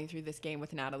going through this game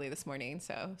with Natalie this morning.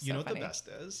 So you know what funny. the best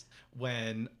is?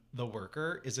 When the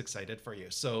worker is excited for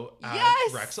you. So at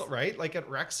Yes! Rexall, right? Like at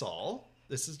Rexall,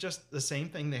 this is just the same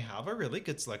thing. They have a really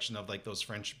good selection of like those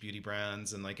French beauty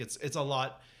brands, and like it's a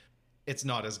lot. It's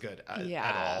not as good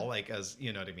at all, like, as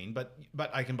you know what I mean. But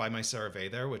I can buy my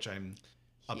CeraVe there, which I'm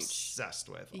obsessed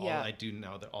with. Yeah. I do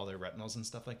now that all their retinols and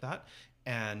stuff like that.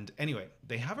 And anyway,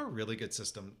 they have a really good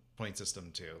point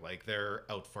system too. Like they're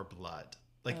out for blood.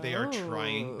 Like they are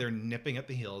they're nipping at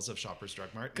the heels of Shoppers Drug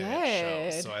Mart. Good. And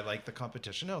it shows. So I like the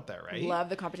competition out there, right? Love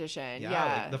the competition. Yeah.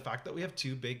 Yeah. Like the fact that we have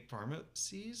two big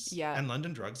pharmacies. Yeah. And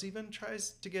London Drugs even tries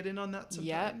to get in on that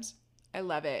sometimes. I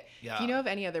love it. Yeah. Do you know of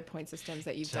any other point systems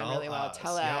that you've done really well?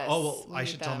 Tell us. Yeah. Oh, well, I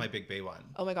should tell my Big Bay one.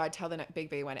 Oh my God, tell the Big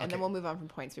Bay one. And then Okay. we'll move on from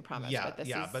points, we promise. Yeah,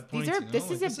 But points,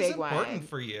 this is a big one. important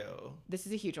for you. This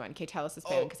is a huge one. Okay, tell us this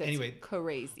big one, because it's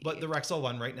crazy. But the Rexall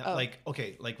one right now, like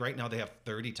right now they have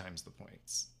 30 times the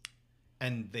points.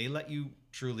 And they let you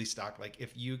truly stack. Like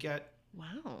if you get,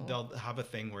 wow, they'll have a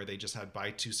thing where they just had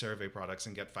buy 2 CeraVe products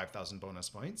and get 5,000 bonus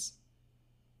points.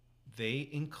 They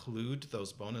include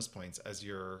those bonus points as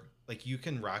your, like you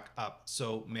can rack up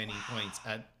so many points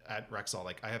at Rexall.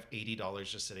 Like I have $80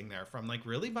 just sitting there from like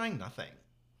really buying nothing.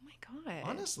 Oh my God.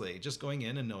 Honestly, just going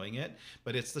in and knowing it.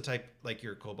 But it's the type like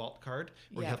your Cobalt card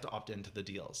where you have to opt into the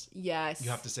deals. Yes. You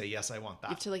have to say, yes, I want that.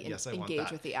 You have to like yes, I want engage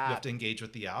that. with the app. You have to engage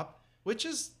with the app, which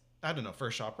is, I don't know, for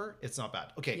a shopper, it's not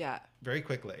bad. Okay. Yeah. Very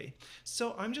quickly.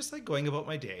 So I'm just like going about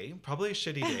my day, probably a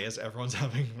shitty day as everyone's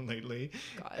having lately,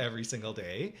 God. every single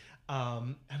day.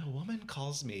 And a woman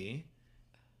calls me,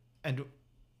 and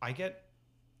I get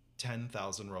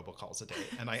 10,000 robocalls a day,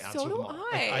 and I answer So them do all. I.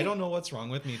 Like, I don't know what's wrong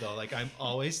with me though. Like I'm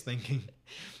always thinking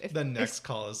the next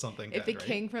call is something If good, the right?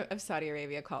 king of Saudi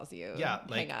Arabia calls you, Yeah,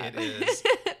 like hang up. it is.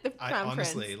 The crown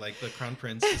Honestly, prince. like the crown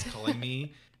prince is calling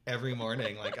me every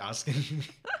morning, like asking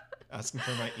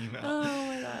for my email. Oh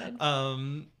my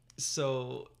God.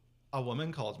 So a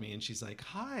woman called me and she's like,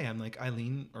 "Hi, I'm like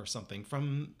Eileen or something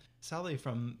from Sally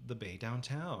from the Bay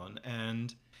downtown,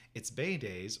 and it's Bay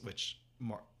Days, which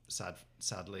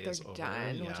sadly They're is over.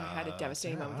 done, which I had a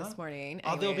devastating moment this morning.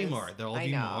 Oh, there'll be Anyways, more. There'll I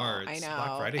be know, more. I It's know.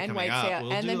 Black Friday And coming white sale, up.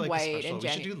 We'll and do then like white a special. and We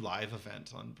should do live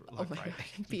event on Black Friday.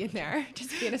 Be in there.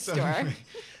 Just be in a So, store.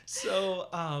 So,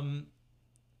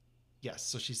 yes.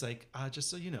 So she's like, just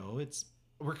so you know,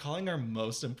 we're calling our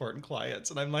most important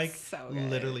clients, and I'm like, So good.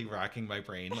 literally racking my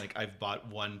brain. Like I've bought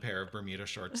one pair of Bermuda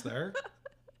shorts there.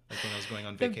 Like when I was going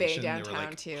on The Bay vacation, they were downtown,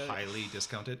 like too. highly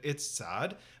discounted. It's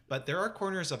sad, but there are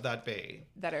corners of that bay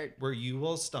That are where you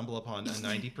will stumble upon a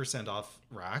 90% off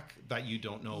rack that you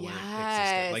don't know where it Yes.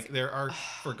 existed. Like there are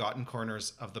forgotten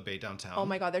corners of the Bay downtown. Oh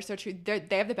my God, they're so true. They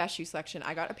have the best shoe selection.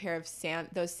 I got a pair of Sam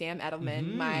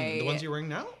Edelman. The ones you're wearing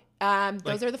now?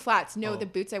 Those are the flats. No, Oh. the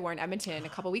boots I wore in Edmonton a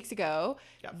couple weeks ago.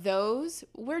 Yep. Those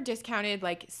were discounted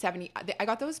like 70. I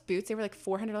got those boots. They were like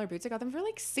 $400 boots. I got them for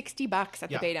like $60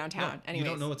 at the Bay downtown. No, Anyways, you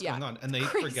don't know what's yeah. going on, and they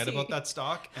Crazy. forget about that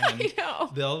stock, and I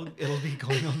know. it'll be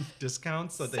going on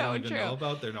discounts that they So don't even true. know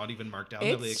about. They're not even marked down.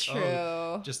 It's They'll be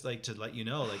like, true. just like to let you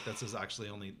know, like this is actually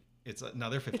only it's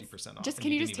another 50% off. Just and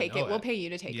can you didn't just even take it? know We'll pay you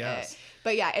to take Yes. it.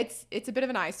 But yeah, it's a bit of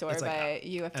an eyesore, It's like but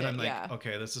you have to, And I'm like, yeah.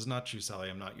 okay, this is not true, Sally.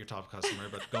 I'm not your top customer,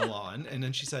 but go on. And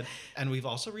then she said, and we've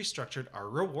also restructured our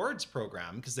rewards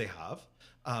program because they have.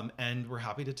 And we're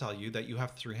happy to tell you that you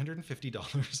have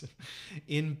 $350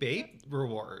 in Bape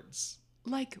rewards.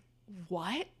 Like,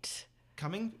 what?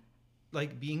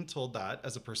 Being told that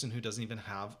as a person who doesn't even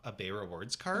have a Bay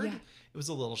Rewards card, Yeah. it was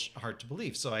a little hard to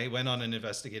believe. So I went on an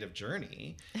investigative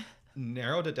journey,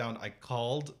 narrowed it down. I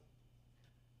called,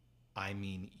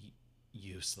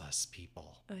 useless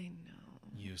people. I know.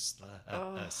 Useless.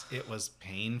 Oh. It was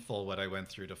painful what I went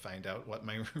through to find out what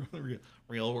my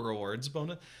real rewards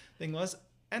bonus thing was.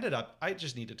 Ended up, I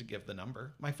just needed to give the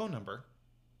number, my phone number.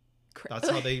 That's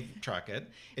how they track it.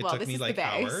 It took me like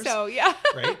hours. So yeah.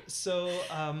 Right. So,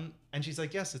 and she's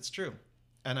like, yes, it's true.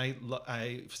 And I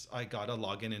got a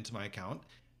login into my account,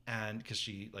 and because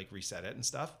she like reset it and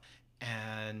stuff.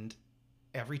 And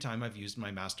every time I've used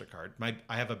my MasterCard,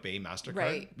 I have a Bay MasterCard,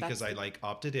 Right, because I like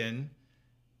opted in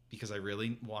because I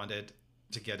really wanted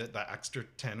to get it that extra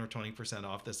 10 or 20%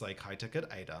 off this like high ticket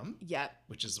item. Yep.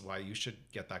 Which is why you should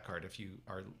get that card if you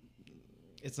are.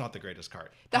 It's not the greatest card.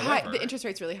 The interest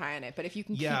rate's really high on it, but if you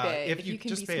can keep it, if you can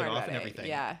just be pay it smart off about and it, everything.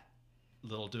 yeah.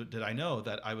 Little did I know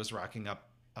that I was racking up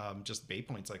just Bay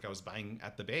points, like I was buying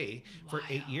at the Bay for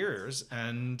 8 years,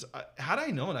 and had I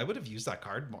known, I would have used that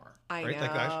card more. I right, know.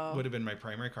 like that would have been my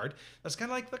primary card. That's kind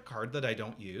of like the card that I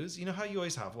don't use. You know how you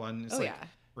always have one? It's like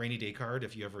rainy day card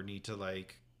if you ever need to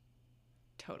like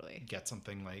totally get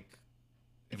something like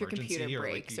if your computer or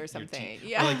breaks like or something.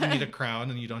 Or like you need a crown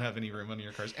and you don't have any room on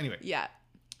your cards. Anyway. Yeah.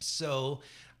 So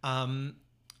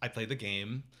I played the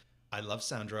game. I love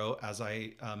Sandro, as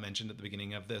I mentioned at the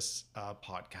beginning of this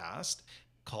podcast,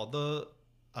 called the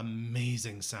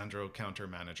amazing Sandro counter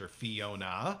manager,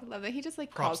 Fiona. I love that he just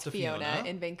like Props calls to Fiona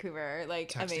in Vancouver. Like,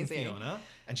 texting amazing. Fiona,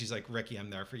 and she's like, Ricky, I'm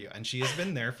there for you. And she has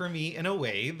been there for me in a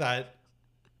way that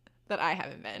I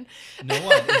haven't been. No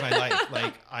one in my life.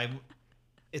 Like,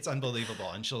 it's unbelievable.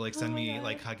 And she'll like send me God.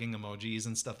 like hugging emojis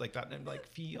and stuff like that. And I'm like,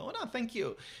 Fiona, thank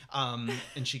you. And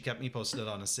she kept me posted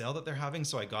on a sale that they're having.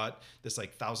 So I got this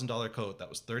like $1,000 coat that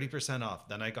was 30% off.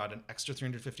 Then I got an extra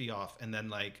 $350 off. And then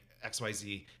like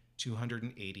XYZ,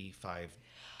 $285.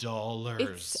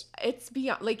 It's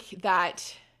beyond, like,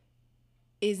 that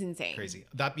is insane. Crazy.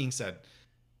 That being said,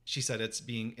 she said it's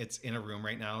in a room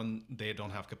right now and they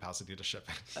don't have capacity to ship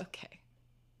it. Okay.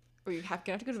 Or you're gonna have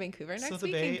to go to Vancouver next the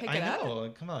week Bay, and pick it up. I know.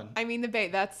 Come on. I mean, the Bay,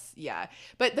 that's, yeah.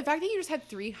 But the fact that you just had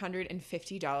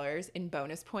 $350 in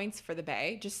bonus points for the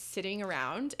Bay just sitting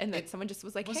around, and that someone just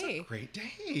was like, it was hey. a great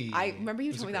day. I remember you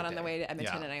It was told a me that great on the day. way to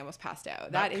Edmonton, Yeah. and I almost passed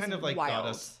out. That That kind is of like wild. got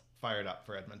us fired up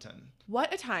for Edmonton.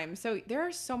 What a time. So there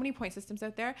are so many point systems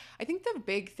out there. I think the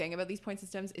big thing about these point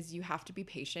systems is you have to be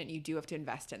patient. You do have to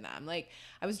invest in them. Like,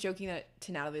 I was joking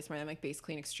to Natalie this morning, I'm like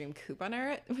basically an extreme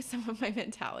couponer with some of my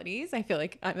mentalities. I feel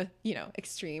like I'm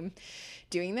extreme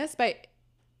doing this, but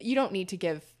you don't need to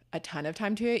give a ton of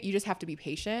time to it. You just have to be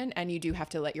patient, and you do have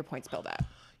to let your points build up.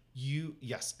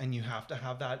 Yes, and you have to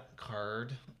have that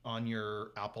card on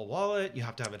your Apple Wallet. You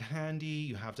have to have it handy.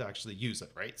 You have to actually use it,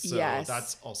 right? So Yes.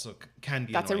 that's also can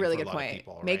be That's a annoying really for good lot of point.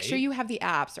 people, Make right? sure you have the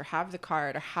apps or have the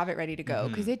card or have it ready to go,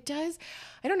 because it does.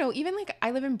 I don't know. Even like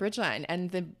I live in Bridgeland,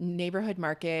 and the neighborhood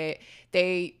market,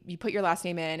 you put your last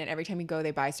name in, and every time you go,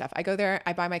 they buy stuff. I go there.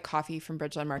 I buy my coffee from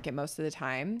Bridgeland Market most of the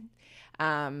time.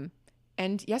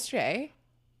 And yesterday,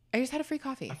 I just had a free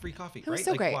coffee. A free coffee, It was right?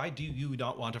 so Like, great. why do you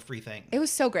not want a free thing? It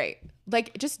was so great.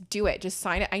 Like, just do it. Just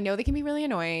sign it. I know they can be really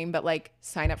annoying, but like,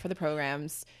 sign up for the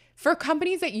programs for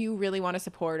companies that you really want to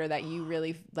support or that you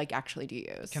really like actually do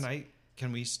use.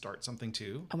 Can we start something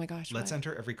too? Oh my gosh. Let's what?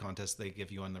 enter every contest they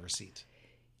give you on the receipt.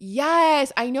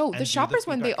 Yes, I know. And The do shoppers the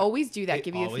one, they feedback. always do that. They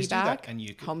Give you a always do feedback. that, and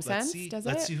you Home Sense does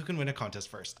Let's it. see who can win a contest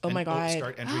first. Oh my God.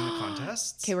 Start entering the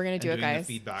contests. Okay, we're gonna and do it, doing guys.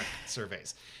 The feedback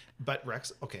surveys. But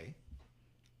Rex, okay,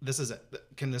 this is it.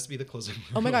 Can this be the closing?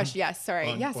 Oh my gosh, yes. Sorry.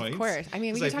 on Yes, points? of course. I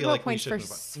mean, we 'Cause can talk feel about like we points should for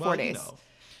move on. 4 Well, days.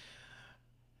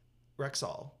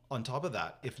 Rexall, on top of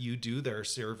that, if you do their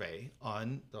survey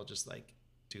they'll just like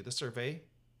do the survey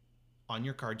on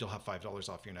your card, you'll have $5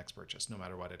 off your next purchase, no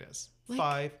matter what it is. Like,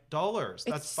 $5.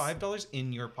 That's it's $5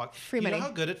 in your pocket. free You money. know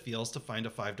how good it feels to find a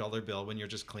 $5 bill when you're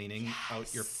just cleaning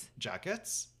out your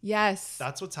jackets? Yes.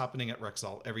 That's what's happening at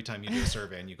Rexall every time you do a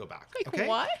survey and you go back. Like, okay?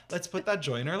 what? Let's put that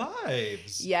joy in our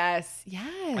lives. Yes.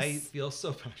 Yes. I feel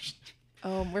so passionate.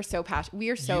 Oh, we're so passionate. We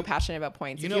are so passionate about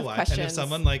points. You If know you have what? questions, And if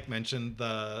someone like mentioned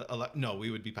no,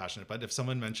 we would be passionate. But if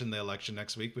someone mentioned the election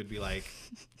next week, we'd be like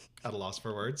at a loss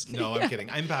for words. No, I'm kidding.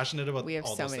 I'm passionate about we have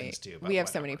all so those many. things too. But We have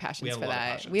so whatever. many We passions have for a lot of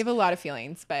that. passions. We have a lot of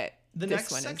feelings, but The this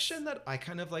next one section is that I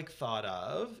kind of like thought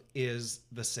of is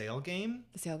the sale game.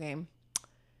 the sale game.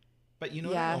 But you know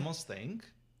what I almost think?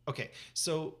 Okay,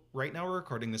 so right now we're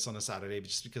recording this on a Saturday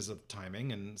just because of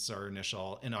timing, and it's our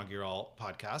inaugural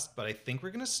podcast. But I think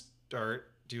we're going to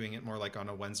start doing it more like on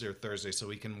a Wednesday or Thursday so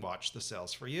we can watch the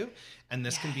sales for you. And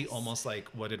this can be almost like,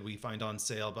 what did we find on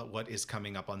sale, but what is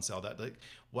coming up on sale, that like,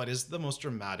 what is the most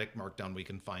dramatic markdown we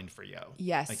can find for you?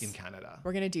 Yes. Like in Canada.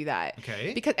 We're going to do that. Okay.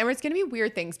 And it's going to be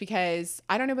weird things because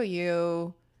I don't know about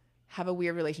you, have a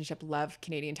weird relationship, love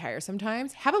Canadian Tire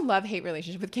sometimes. Have a love-hate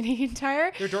relationship with Canadian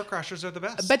Tire. Their door crashers are the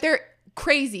best. But they're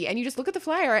crazy. And you just look at the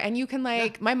flyer and you can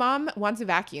my mom wants a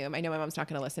vacuum. I know my mom's not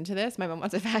going to listen to this. My mom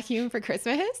wants a vacuum for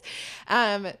Christmas. So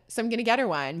I'm going to get her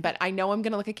one, but I know I'm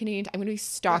going to look at Canadian. I'm going to be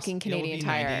stalking Canadian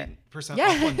Tire. 90%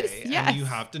 off one day. Yes. And you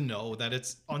have to know that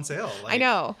it's on sale. I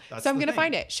know. So I'm going to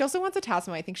find it. She also wants a Tasmo.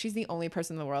 I think she's the only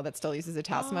person in the world that still uses a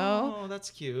Tasmo. Oh, that's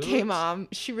cute. Okay, Mom.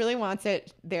 She really wants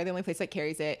it. They're the only place that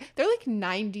carries it. They're like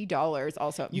 $90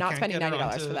 also. Not spending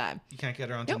 $90 for them. You can't get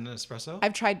her onto an espresso?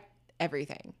 I've tried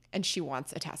everything and she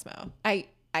wants a Tasmo. I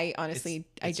honestly,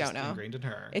 I don't know. Ingrained in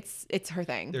her. It's her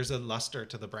thing. There's a luster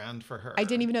to the brand for her. I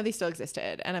didn't even know they still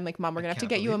existed. And I'm like, Mom, we're going to have to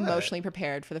get you emotionally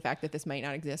prepared for the fact that this might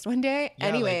not exist one day. Yeah,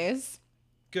 anyways.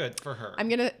 Good for her. I'm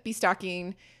going to be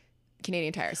stalking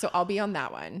Canadian Tire. So I'll be on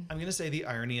that one. I'm going to say the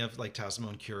irony of like Tasmo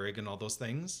and Keurig and all those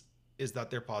things is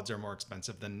that their pods are more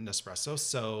expensive than Nespresso.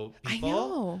 So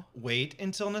people wait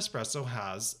until Nespresso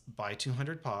has buy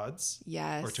 200 pods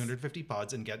or 250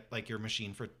 pods and get like your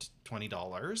machine for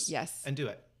 $20. Yes. And do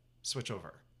it. Switch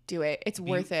over. Do it. It's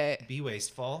worth it. Be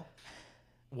wasteful.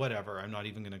 Whatever. I'm not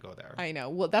even going to go there. I know.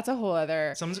 Well, that's a whole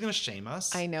other. Someone's going to shame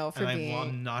us. I know.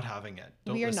 I'm not having it.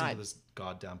 Don't listen to this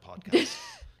goddamn podcast.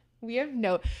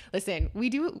 Listen, we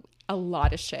do a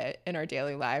lot of shit in our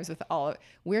daily lives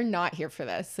we're not here for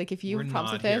this. Like if you have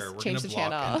problems with this, change the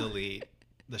channel. We're going to block and delete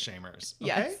the shamers. Okay?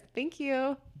 Yes. Thank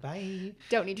you. Bye.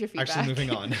 Don't need your feedback. Actually, moving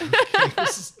on. Okay,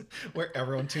 this is where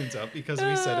everyone tunes out because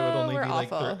we said it would only be like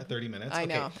 30 minutes. I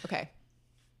know. Okay.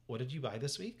 What did you buy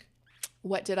this week?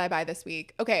 What did I buy this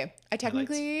week? Okay.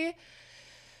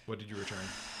 What did you return?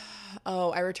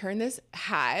 Oh, I returned this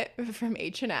hat from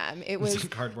H&M. It was a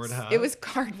cardboard hat. It was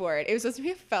cardboard. It was supposed to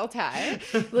be a felt hat.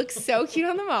 Looked so cute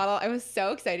on the model. I was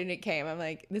so excited it came. I'm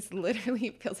like, this literally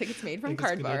feels like it's made from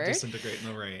cardboard. It's gonna disintegrate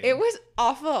in the rain. It was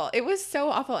awful. It was so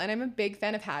awful. And I'm a big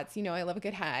fan of hats. You know, I love a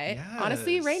good hat. Yes.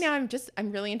 Honestly, right now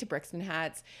I'm really into Brixton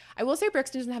hats. I will say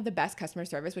Brixton doesn't have the best customer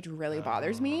service, which really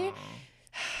bothers me.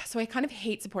 So I kind of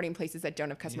hate supporting places that don't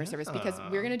have customer service because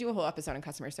we're going to do a whole episode on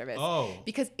customer service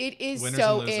because it is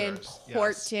so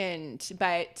important. Yes.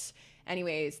 But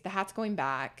anyways, the hat's going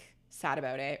back. Sad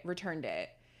about it. Returned it.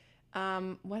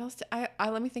 What else?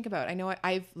 Let me think about. I know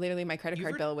I've literally my credit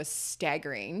card bill was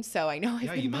staggering, so I know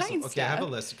I've been buying stuff. Okay, I have a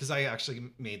list because I actually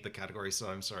made the category, so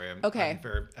I'm sorry. I'm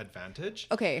unfair advantage.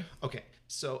 Okay.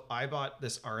 So I bought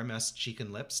this RMS cheek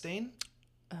and lip stain.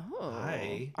 Oh,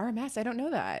 RMS. I don't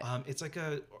know that. It's like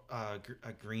a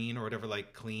green or whatever,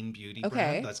 like clean beauty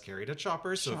brand that's carried at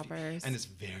Shoppers. And it's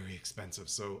very expensive.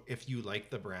 So if you like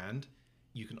the brand,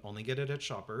 you can only get it at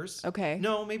Shoppers. Okay.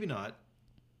 No, maybe not.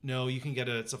 No, you can get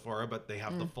it at Sephora, but they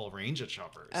have the full range at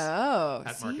Shoppers. Oh,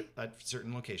 at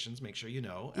certain locations. Make sure you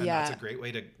know. And that's a great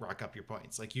way to rack up your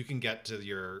points. Like you can get to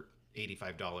your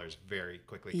 $85 very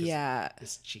quickly.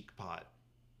 This cheek pot.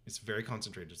 It's very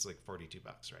concentrated. It's like $42,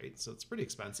 right? So it's pretty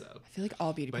expensive. I feel like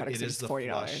all beauty products are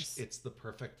 $40. It's the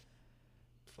perfect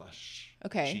flush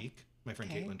cheek. My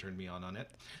friend Caitlin turned me on it.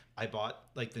 I bought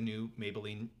like the new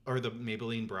Maybelline or the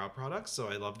Maybelline brow products. So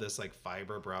I love this like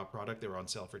fiber brow product. They were on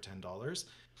sale for $10.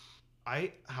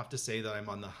 I have to say that I'm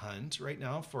on the hunt right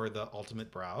now for the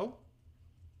ultimate brow.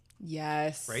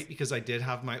 Yes. Right? Because I did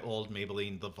have my old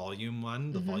Maybelline, the volume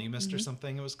one, the Volumist or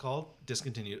something it was called,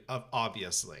 discontinued,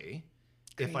 obviously.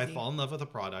 Crazy. If I fall in love with a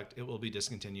product, it will be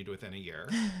discontinued within a year.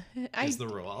 Is the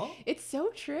rule. It's so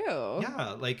true.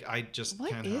 Yeah, like I just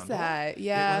can't handle it. What is that?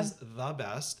 Yeah. It was the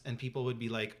best, and people would be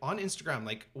like on Instagram,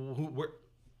 like,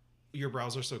 your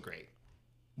brows are so great.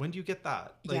 When do you get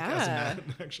that? Like as a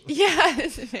man, actually. Yeah,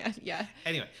 as a man, yeah.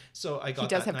 Anyway, so I got that. He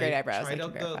does have great eyebrows. I tried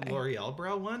out the L'Oreal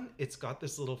brow one. It's got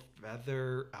this little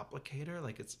feather applicator,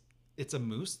 like it's a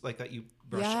mousse like that you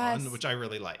brush on, which I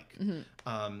really like.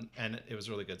 And it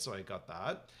was really good. So I got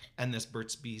that. And this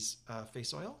Burt's Bees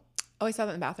face oil. Oh, I saw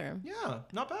that in the bathroom. Yeah,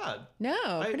 not bad.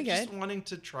 No, pretty I'm good. just wanting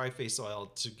to try face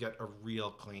oil to get a real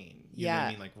clean. You know what I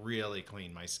mean? Like really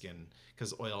clean my skin,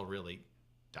 because oil really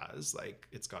does. Like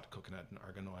it's got coconut and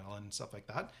argan oil and stuff like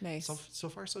that. Nice. So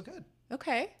far so good.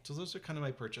 Okay. So those are kind of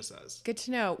my purchases. Good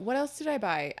to know. What else did I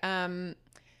buy?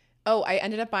 Oh, I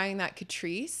ended up buying that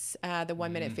Catrice, the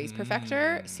 1 minute face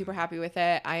perfector. Super happy with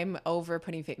it. I'm over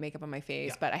putting makeup on my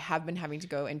face, but I have been having to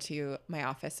go into my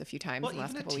office a few times in the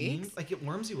last couple weeks. Like it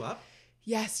warms you up.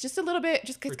 Yes, just a little bit,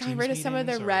 just because got rid of some of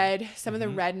the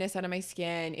redness out of my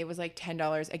skin. It was like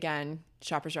 $10 again.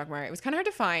 Shoppers Drug Mart. It was kind of hard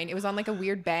to find. It was on like a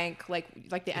weird bank, like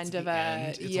the end of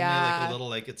It's only like a little,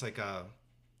 like it's like a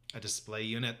display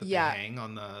unit that they hang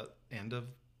on the end of.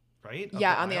 Right?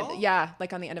 Yeah, on the end,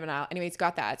 like on the end of an aisle. Anyways,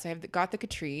 got that. So I got the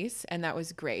Catrice, and that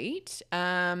was great.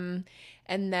 And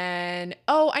then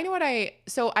I know what I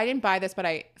didn't buy this, but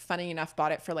I, funny enough,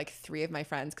 bought it for like 3 of my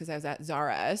friends because I was at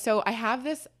Zara. So I have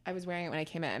this. I was wearing it when I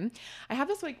came in. I have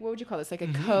this, like, what would you call this? Like a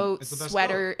coat,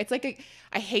 sweater. Coat. It's like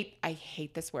I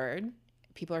hate this word.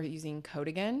 People are using coat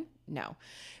again. No,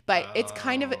 but it's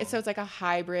kind of, so it's like a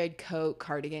hybrid coat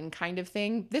cardigan kind of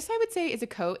thing. This, I would say, is a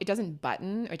coat. It doesn't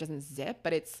button or it doesn't zip,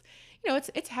 but it's,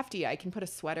 it's hefty. I can put a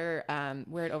sweater,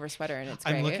 wear it over a sweater, and it's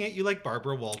great. I'm looking at you like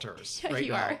Barbara Walters right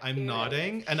now. I'm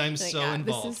nodding and I'm so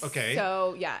involved. Okay.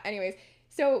 So yeah. Anyways,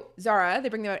 so Zara, they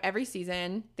bring them out every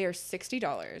season. They're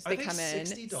 $60. They come in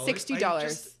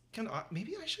 $60.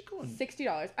 Maybe I should go and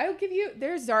 $60. I'll give you.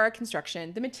 There's Zara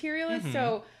Construction. The material is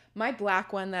so. My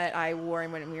black one that I wore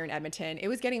when we were in Edmonton, it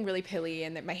was getting really pilly,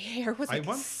 and that my hair was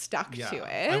stuck to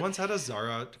it. I once had a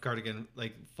Zara cardigan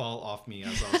like fall off me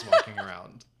as I was walking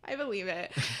around. I believe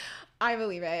it.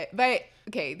 But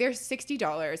okay, they're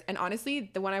 $60. And honestly,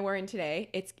 the one I wore in today,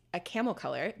 it's a camel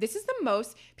color. This is the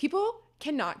most, people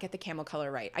cannot get the camel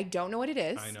color right. I don't know what it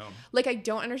is. I know. Like, I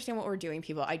don't understand what we're doing,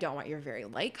 people. I don't want your very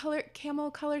light color,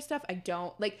 camel color stuff. I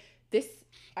don't like this.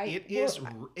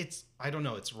 It's I don't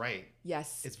know. It's right.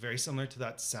 Yes. It's very similar to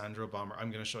that Sandro Bomber.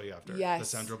 I'm going to show you after. Yes. The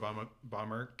Sandro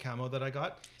Bomber camo that I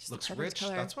got. Looks rich.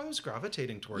 Color. That's why I was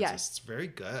gravitating towards this. It's very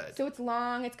good. So it's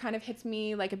long. It kind of hits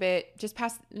me like a bit just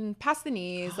past the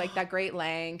knees, like that great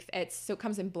length. So it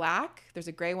comes in black. There's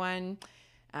a gray one.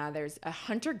 There's a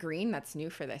hunter green that's new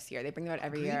for this year. They bring them out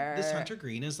every year. This hunter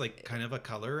green is like kind of a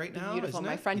color right now. Beautiful. Isn't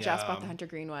My it? friend Jess bought the hunter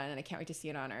green one, and I can't wait to see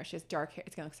it on her. She has dark hair.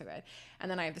 It's gonna look so good. And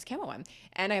then I have this camel one,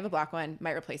 and I have a black one.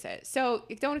 Might replace it. So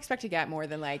don't expect to get more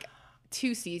than like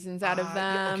 2 seasons out of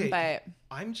them. Yeah, okay. But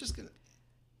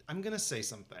I'm gonna say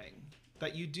something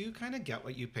that you do kind of get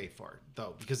what you pay for,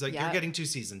 though, because like you're getting 2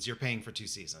 seasons. You're paying for 2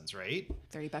 seasons, right?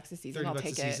 $30 a season. I'll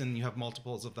take it. $30 a season. You have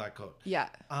multiples of that coat. Yeah.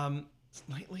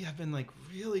 Lately, I've been like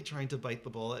really trying to bite the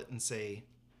bullet and say,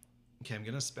 okay, I'm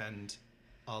gonna spend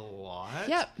a lot.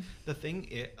 Yep.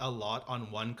 A lot on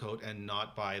one coat and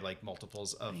not buy like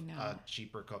multiples of a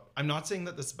cheaper coat. I'm not saying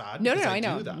that this is bad. No, I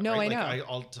know. Do that, no, right? I know.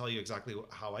 I'll tell you exactly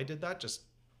how I did that just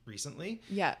recently.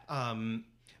 Yeah.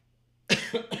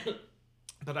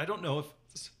 But I don't know if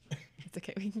it's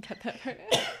okay. We can cut that part.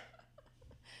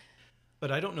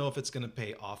 But I don't know if it's going to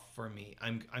pay off for me.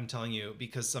 I'm telling you,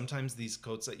 because sometimes these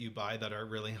coats that you buy that are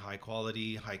really high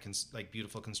quality, like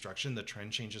beautiful construction, the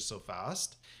trend changes so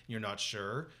fast. You're not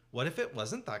sure. What if it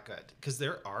wasn't that good? Because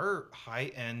there are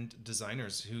high-end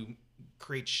designers who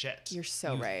create shit. You're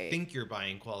so right. You think you're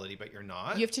buying quality, but you're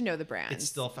not. You have to know the brand. It's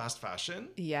still fast fashion.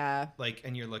 Yeah. Like,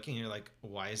 and you're looking, and you're like,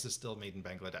 why is this still made in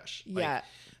Bangladesh? Yeah.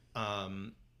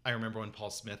 Like, I remember when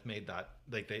Paul Smith made that,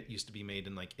 like they used to be made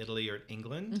in like Italy or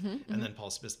England, and then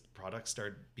Paul Smith's products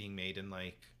started being made in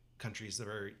like countries that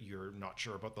you're not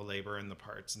sure about the labor and the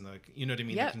parts and the, you know what I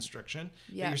mean, the construction,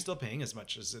 but you're still paying as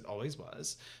much as it always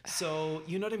was. So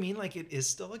you know what I mean? Like it is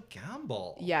still a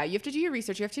gamble. Yeah, you have to do your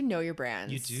research. You have to know your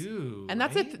brands. You do, and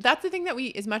that's that's the thing that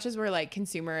we, as much as we're like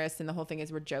consumerists and the whole thing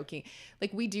is we're joking,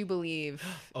 like we do believe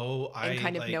in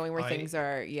kind of knowing where things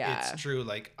are. Yeah, it's true.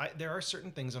 Like there are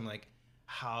certain things I'm like,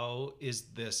 how is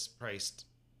this priced?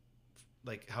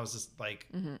 Like, how's this like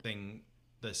thing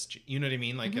this, you know what I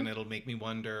mean? Like, and it'll make me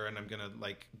wonder, and I'm going to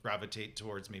like gravitate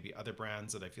towards maybe other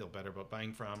brands that I feel better about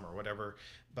buying from or whatever.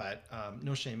 But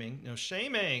no shaming.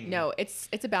 No, it's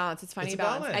a balance. It's finding a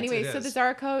balance. Anyway, so the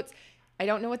Zara coats, I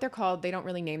don't know what they're called. They don't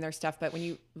really name their stuff, but when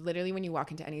you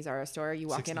walk into any Zara store, you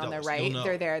walk in on their right,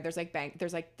 they're there. There's like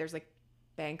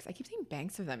banks. I keep saying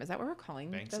banks of them. Is that what we're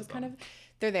calling banks those of kind them. of?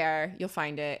 They're there. You'll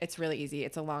find it. It's really easy.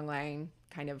 It's a long line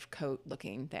kind of coat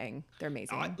looking thing. They're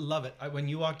amazing. I love it. When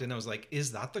you walked in, I was like,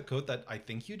 is that the coat that I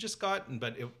think you just got?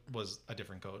 But it was a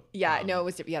different coat. Yeah, no, it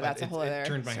was. Yeah, that's a whole other it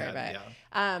turned my story. head.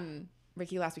 But,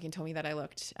 Ricky last weekend told me that I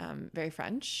looked very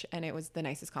French, and it was the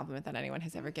nicest compliment that anyone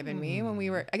has ever given me when we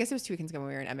were, I guess it was 2 weekends ago when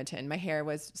we were in Edmonton. My hair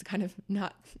was kind of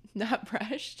not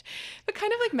brushed, but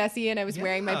kind of like messy, and I was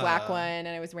wearing my black one, and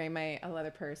I was wearing a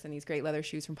leather purse and these great leather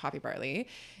shoes from Poppy Barley.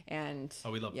 And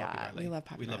we love Poppy Barley. We love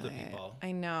Poppy Barley. We love the people.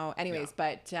 I know. Anyways,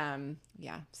 but so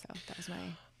that was my...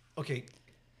 Okay.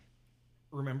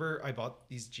 Remember I bought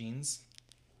these jeans?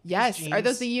 Yes. These jeans, are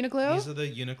those the Uniqlo? These are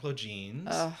the Uniqlo jeans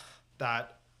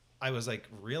that I was like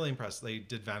really impressed. They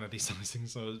did vanity sizing,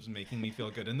 so it was making me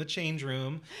feel good in the change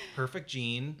room. Perfect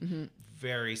jean,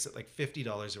 very like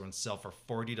 $50. Everyone sell for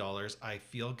 $40. I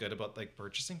feel good about like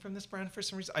purchasing from this brand for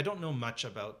some reason. I don't know much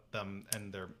about them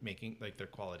and their making, like their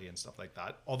quality and stuff like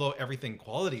that. Although everything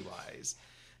quality wise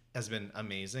has been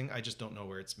amazing. I just don't know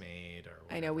where it's made or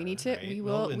whatever, I know we need to. Right?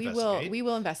 We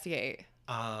will investigate.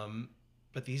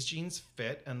 But these jeans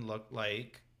fit and look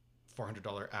like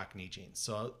 $400 Acne jeans.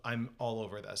 So I'm all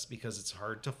over this because it's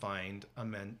hard to find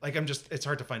it's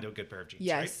hard to find a good pair of jeans.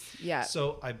 Yes. Right? Yeah.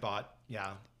 So I bought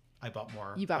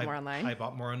more. You bought more online? I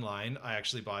bought more online. I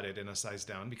actually bought it in a size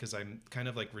down because I'm kind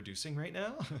of like reducing right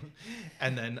now.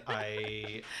 And then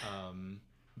I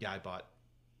bought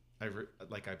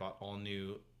all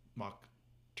new mock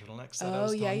turtlenecks that I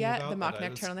was telling you about. The mock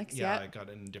neck turtlenecks. Yeah, I got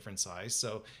it in a different size.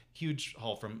 So huge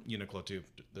haul from Uniqlo too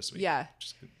this week. Yeah.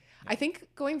 I think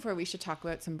going forward, we should talk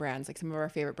about some brands, like some of our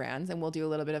favorite brands, and we'll do a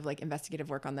little bit of like investigative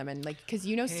work on them. And like, cause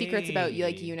secrets about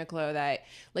like Uniqlo that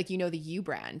like, the U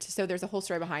brand. So there's a whole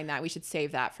story behind that. We should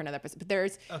save that for another episode,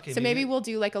 but maybe we'll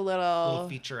do like a little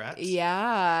featurette.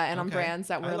 Yeah. And on brands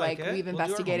that we're we've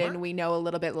investigated and we know a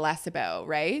little bit less about.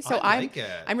 Right. So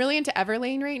I'm really into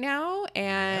Everlane right now.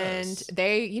 And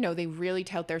they really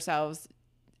tout themselves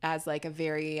as like a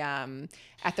very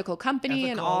ethical company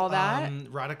and all that.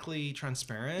 Radically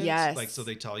transparent. Yes. Like, so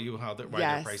they tell you why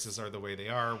their prices are the way they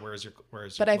are. Where's your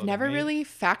But I've never really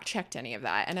fact checked any of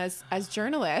that. And as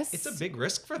journalists, it's a big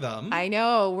risk for them. I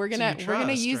know. We're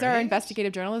gonna use our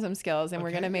investigative journalism skills, and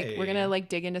we're gonna like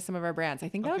dig into some of our brands. I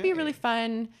think that would be really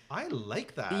fun. I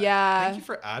like that. Yeah. Thank you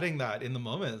for adding that in the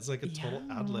moment. It's like a total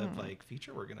ad lib like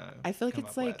feature we're gonna. I feel like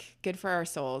it's like good for our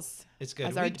souls. It's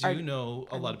good. We do know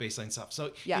a lot of baseline stuff.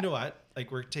 So you know what? Like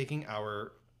we're taking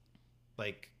our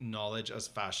like knowledge as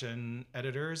fashion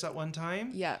editors at one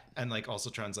time. Yeah. And like also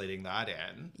translating that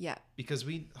in. Yeah. Because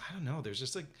I don't know, there's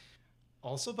just like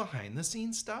also behind the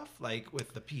scenes stuff, like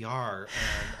with the PR and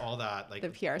all that, like the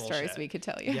PR stories we could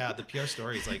tell you. Yeah, the PR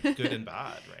stories, like good and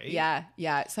bad, right? Yeah.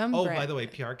 By the way,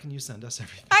 PR, can you send us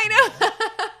everything? I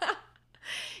know.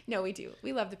 No, we do.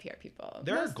 We love the PR people.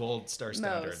 There are gold star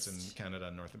standards in Canada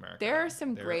and North America. There are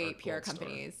some great PR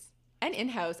companies. And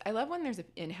in-house. I love when there's an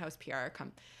in-house PR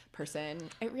person.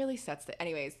 It really sets the...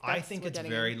 Anyways. I think it's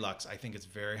very luxe. I think it's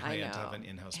very high-end to have an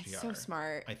in-house PR. It's so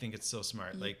smart. I think it's so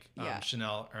smart. Like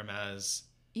Chanel, Hermes...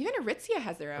 Even Aritzia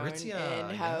has their own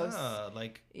in-house.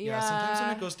 Yeah. Sometimes when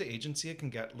it goes to agency, it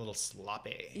can get a little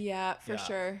sloppy. Yeah, for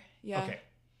sure. Yeah. Okay.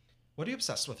 What are you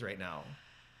obsessed with right now?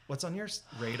 What's on your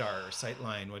radar or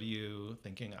sightline? What are you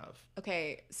thinking of?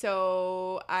 Okay,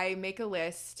 so I make a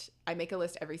list. I make a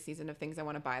list every season of things I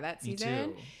want to buy that season.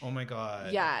 Me too. Oh my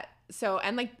God. Yeah. So,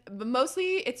 and like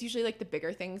mostly it's usually like the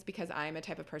bigger things because I'm a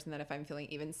type of person that if I'm feeling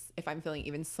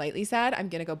even slightly sad, I'm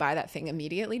going to go buy that thing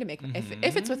immediately to make,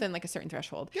 if it's within like a certain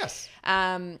threshold. Yes.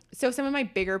 So some of my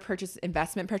bigger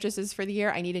investment purchases for the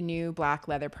year, I need a new black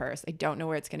leather purse. I don't know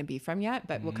where it's going to be from yet,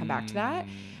 but we'll come back to that.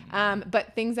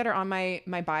 But things that are on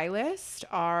my buy list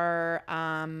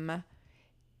are,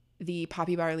 the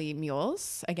Poppy Barley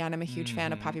mules. Again, I'm a huge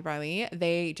fan of Poppy Barley.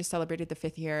 They just celebrated the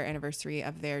 5th year anniversary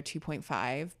of their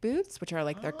 2.5 boots, which are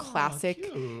like their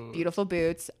classic, beautiful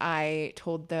boots. I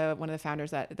told one of the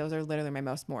founders that those are literally my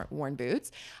most worn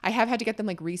boots. I have had to get them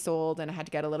like resold, and I had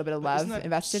to get a little bit of love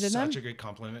invested in them. Such a great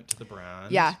compliment to the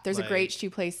brand. Yeah, there's a great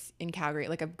shoe place in Calgary,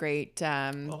 like a great.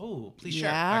 Please share.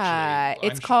 Yeah, actually,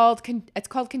 it's called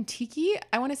Kontiki,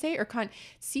 I want to say, or Contini.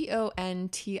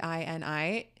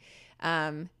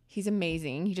 He's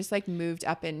amazing. He just like moved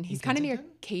up he's kind of near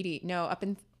Katie. No, up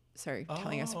in,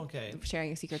 telling us,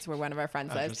 sharing secrets where one of our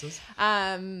friends lives.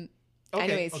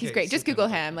 Anyways, he's great. Just Google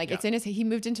him. Like he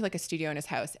moved into like a studio in his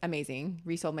house. Amazing.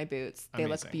 Resold my boots. They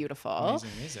look beautiful.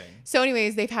 Amazing. So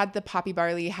anyways, they've had the Poppy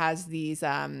Barley has these,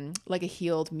 like a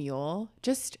heeled mule.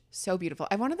 Just so beautiful.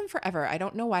 I've wanted them forever. I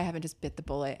don't know why I haven't just bit the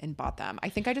bullet and bought them. I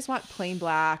think I just want plain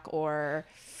black or...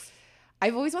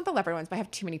 I've always wanted the leopard ones, but I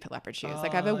have too many leopard shoes.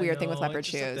 Like I have a weird thing with leopard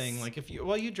shoes. Like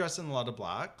you dress in a lot of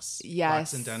blacks. Yes.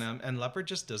 Blacks and denim, and leopard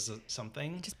just does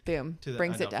something. Just boom,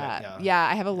 brings it up. Yeah,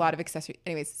 I have a lot of accessories.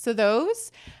 Anyways, so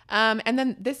those, and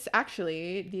then this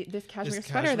actually, this cashmere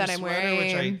sweater that I'm wearing,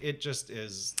 which it just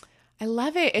is. I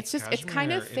love it. It's just, it's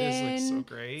kind of cashmere. It is like so thin.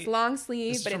 great. It's long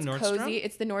sleeve, This is but from it's Nordstrom? cozy.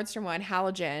 It's the Nordstrom one,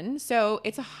 halogen. So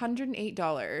it's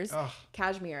 $108 Oh,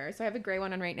 cashmere. So I have a gray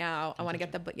one on right now. I want to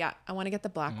get I want to get the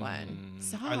black one.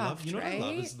 Soft, I love. You know right? what I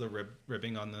love is the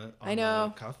ribbing on the I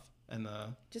know. the cuff and the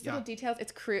Just little details.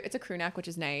 It's a crew neck, which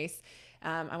is nice.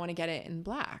 I want to get it in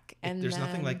black. And there's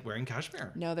nothing like wearing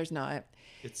cashmere. No, there's not.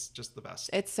 It's just the best.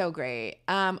 It's so great.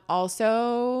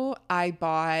 Also, I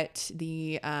bought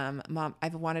the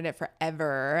I've wanted it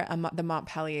forever. The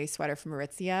Montpellier sweater from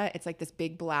Aritzia. It's like this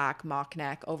big black mock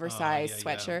neck, oversized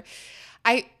sweatshirt.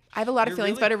 I have a lot of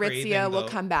feelings about Aritzia. We'll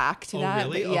come back to that.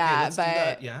 Really? But yeah, let's do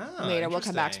that. but Yeah, later we'll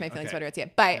come back to my feelings about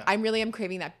Aritzia. But I really am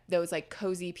craving those like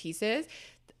cozy pieces.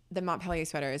 The Montpellier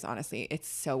sweater is honestly, it's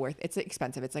so worth. It's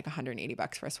expensive. It's like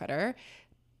 $180 for a sweater,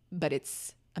 but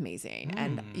it's amazing.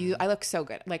 And I look so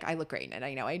good. Like I look great in it.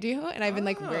 I know I do. And I've been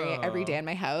like wearing it every day in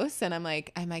my house. And I'm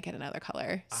like, I might get another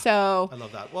color. So I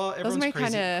love that. Well, everyone's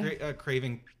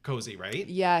craving cozy, right?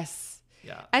 Yes.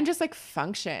 Yeah. And just like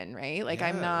function, right? Like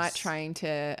I'm not trying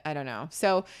to, I don't know.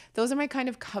 So those are my kind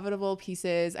of covetable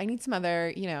pieces. I need some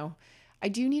other, I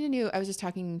do need I was just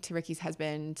talking to Ricky's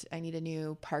husband. I need a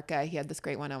new parka. He had this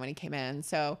great one on when he came in.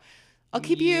 So I'll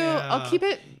keep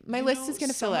it. My list is going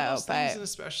to fill out, but and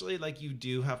especially like you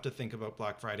do have to think about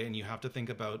Black Friday and you have to think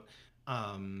about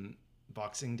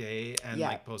Boxing Day and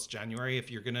like post January. If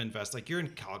you're going to invest, like you're in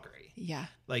Calgary,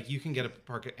 like you can get a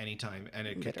parka anytime and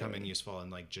it could come in useful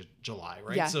in like July,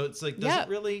 right? Yeah. So it's like, does it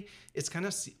really, it's kind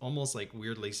of almost like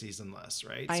weirdly seasonless,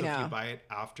 right? I know. If you buy it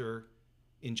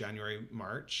in January,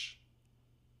 March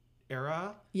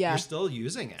era, yeah, you're still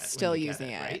using it. Still using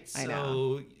it, right? I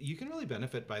know. So you can really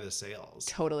benefit by the sales.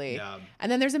 Totally. Yeah.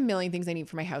 And then there's a million things I need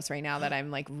for my house right now that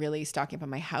I'm like really stocking up on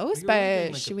my house. But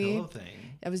really should we? Pillow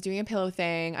thing. I was doing a pillow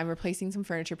thing. I'm replacing some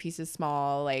furniture pieces,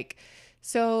 small, like.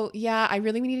 So yeah, I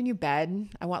really need a new bed.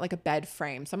 I want like a bed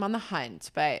frame. So I'm on the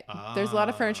hunt, but there's a lot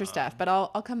of furniture stuff. But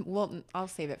I'll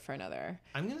save it for another.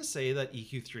 I'm gonna say that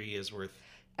EQ3 is worth.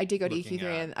 I did go to EQ3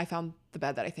 and I found the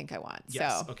bed that I think I want.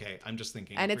 Yes. So okay. I'm just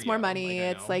thinking. And it's more money.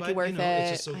 It's like worth it.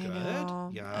 It's just so I good.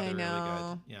 know. Yeah, I know.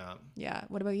 Really good. Yeah. Yeah.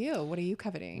 What about you? What are you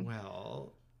coveting?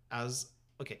 Well,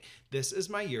 this is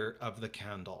my year of the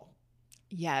candle.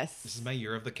 Yes. This is my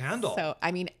year of the candle. So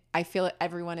I mean, I feel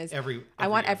everyone is. I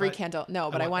want every candle. No,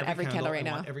 but I want every candle right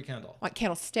now. I want every candle. I want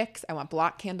candlesticks. I want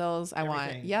block candles. I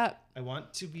want. Yep. I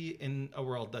want to be in a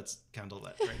world that's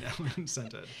candlelit right now and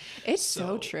scented. It's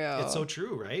so true. It's so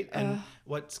true, right? And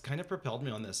what's kind of propelled me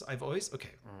on this, I've always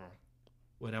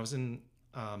when I was in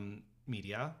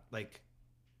media, like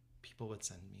people would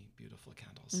send me beautiful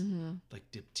candles, like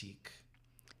Diptyque,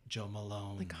 Joe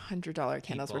Malone, like $100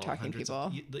 candles. We're talking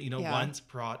people. Once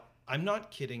I'm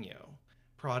not kidding you.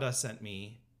 Prada sent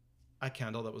me a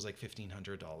candle that was like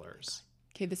 $1,500.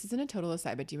 Okay, this isn't a total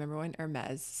aside, but do you remember when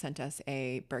Hermes sent us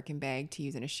a Birkin bag to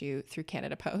use in a shoe through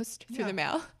Canada Post through the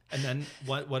mail? And then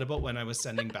what about when I was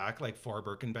sending back like 4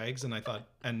 Birkin bags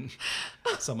and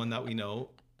someone that we know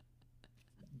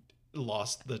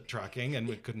lost the tracking and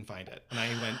we couldn't find it. And I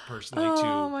went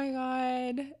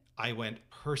personally I went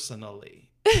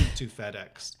personally to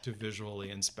FedEx to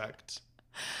visually inspect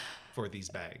for these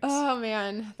bags. Oh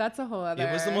man, that's a whole other.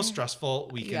 It was the most stressful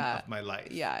weekend of my life.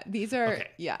 Yeah, these are. Okay,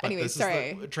 yeah. Anyway,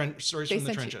 sorry. Stories from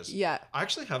the trenches. Yeah. I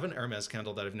actually have an Hermes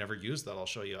candle that I've never used that I'll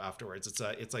show you afterwards.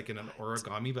 It's like in an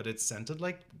origami, but it's scented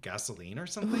like gasoline or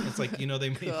something. It's like they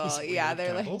made these weird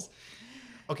candles.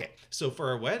 Okay, so for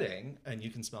our wedding, and you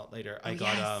can smell it later. I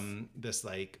got this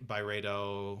like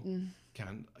Byredo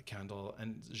candle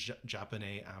and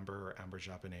Japonais amber or amber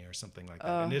Japonais or something like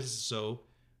that, and it is so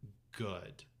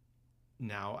good.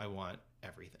 Now I want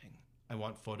everything. I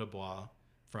want Feu de Bois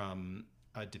from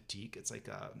Diptyque. It's like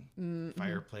a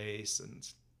fireplace. And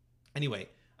anyway,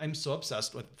 I'm so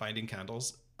obsessed with finding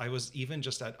candles. I was even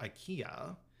just at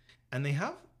IKEA, and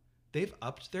they've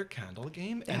upped their candle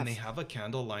game, and they have a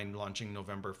candle line launching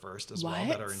November 1st as well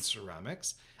that are in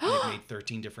ceramics. And they've made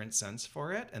 13 different scents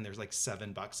for it, and there's like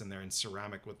 $7 in there in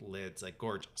ceramic with lids, like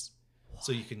gorgeous. What?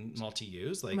 So you can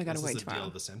multi-use. Like this is the deal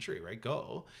of the century, right?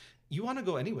 Go. You want to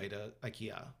go anyway to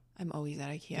IKEA? I'm always at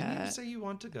IKEA. Didn't you say you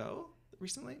want to go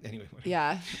recently? Anyway. Whatever.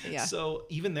 Yeah. So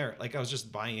even there, like I was just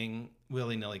buying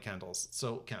willy-nilly candles.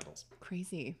 So candles.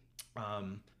 Crazy.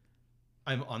 I'm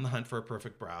on the hunt for a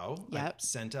perfect brow. Yep. I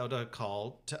sent out a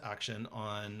call to action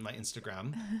on my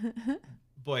Instagram.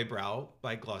 Boy Brow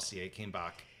by Glossier came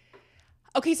back.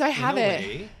 Okay, so I have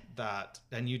it.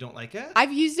 And you don't like it?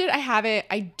 I've used it. I have it.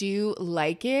 I do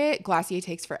like it. Glossier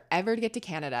takes forever to get to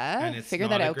Canada. And it's figure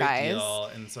that out, guys.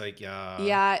 Deal. And it's like, yeah,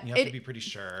 you have to be pretty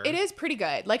sure. It is pretty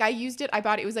good. Like I used it. I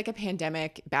bought it. It was like a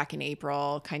pandemic back in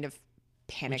April, kind of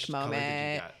panic moment. Color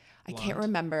did you get? I can't Blonde?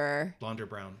 remember. Blonde or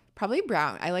brown? Probably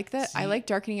brown. I like I See, like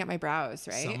darkening at my brows,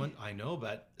 right? someone I know,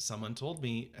 but someone told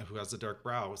me who has a dark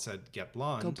brow said get Go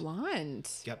blonde. blonde.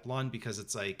 Get blonde because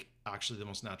it's like actually the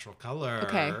most natural Okay.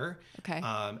 color. Okay.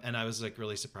 And I was like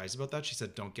really surprised about that. She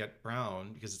said, don't get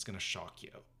brown because it's going to shock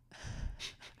you.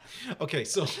 Okay,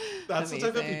 so that's the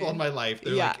type of people in Amazing. my life.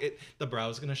 They're Yeah. like, the brow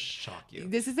is going to shock you.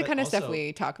 This is the But kind of stuff also,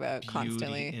 we talk about Beauty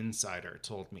constantly. Insider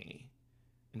told me,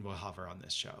 and we'll have her on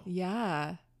this show.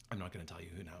 Yeah. I'm not going to tell you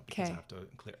who now because I Okay. have to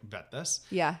vet this.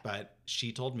 Yeah. But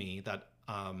she told me that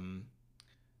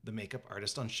the makeup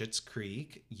artist on Schitt's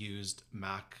Creek used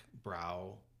MAC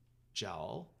brow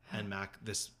gel and MAC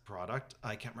this product.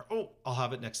 I can't remember. Oh, I'll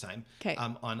have it next time. Okay.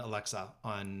 On Alexa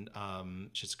on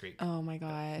Schitt's Creek. Oh my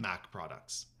God. MAC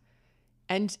products.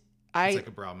 And It's I like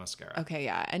a brow mascara. okay,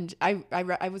 yeah. And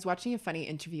I was watching a funny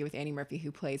interview with Annie Murphy, who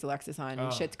plays Alexis on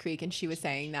Schitt's Creek, and she was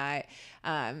saying that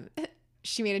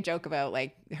she made a joke about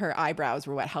like her eyebrows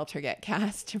were what helped her get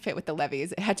cast to fit with the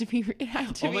levies. It had to be.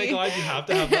 Oh my God, you have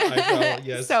to have the eyebrow.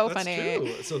 Yes, So that's funny.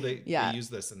 true. So they Yeah. use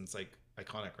this and it's like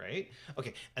iconic, right?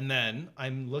 Okay, and then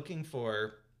I'm looking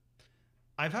for.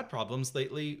 I've had problems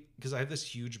lately because I have this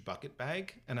huge bucket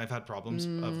bag, and I've had problems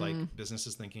of like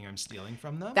businesses thinking I'm stealing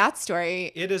from them. That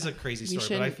story, It is a crazy story, but I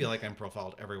shouldn't- feel like I'm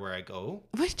profiled everywhere I go.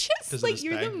 which 'Cause is of like this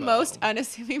you're the bag, most though.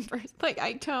 unassuming person. Like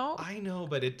I don't. I know,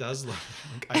 but it does look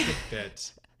like I could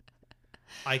fit.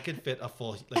 I could fit a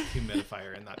full like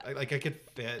humidifier in that. Like I could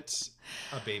fit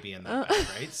a baby in that bag,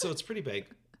 right? So it's pretty big,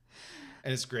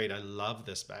 and it's great. I love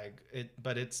this bag.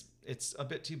 But it's a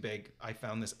bit too big. I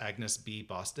found this Agnes B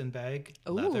Boston bag,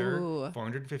 leather, Ooh.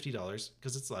 $450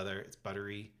 because it's leather. It's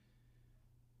buttery.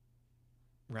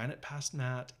 Ran it past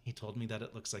Matt. He told me that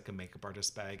it looks like a makeup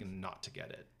artist bag and not to get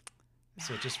it.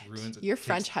 So it just ruins it. Your Takes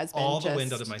French husband all the wind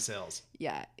just- out of my sails.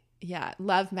 Yeah. Yeah.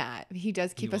 Love Matt. He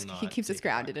does keep will us. He not keeps us take it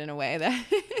back. grounded in a way that.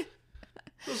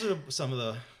 Those are some of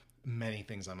the many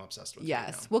things I'm obsessed with. Yes,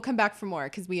 Right now. we'll come back for more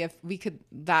because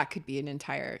that could be an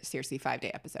entire seriously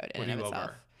 5-day episode in What are and you of itself.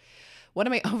 over? What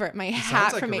am I over? My It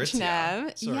hat sounds like from Aritzia.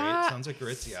 H&M. Sorry, Yeah. it sounds like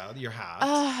Aritzia. Your hat.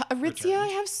 Aritzia, I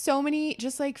returned. have so many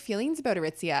just like feelings about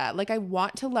Aritzia. Like I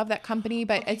want to love that company,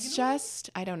 but Okay, it's you know what? just,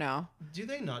 I don't know. Do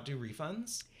they not do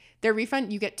refunds? Their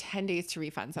refund, you get 10 days to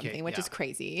refund something, Okay, which yeah. is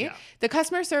crazy. Yeah. The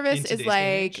customer service In is today's day and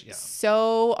like age, yeah.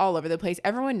 so all over the place.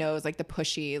 Everyone knows like the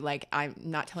pushy, like I'm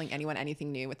not telling anyone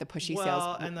anything new with the pushy Well,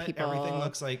 sales and that people. everything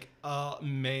looks like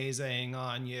amazing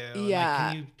on you. And, like, Yeah.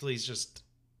 can you please just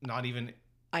not even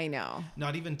I know.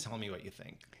 tell me what you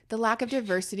think? The lack of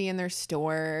diversity in their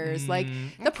stores, like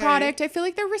the okay. product, I feel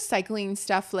like they're recycling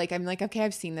stuff. Like I'm like, okay,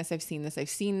 I've seen this.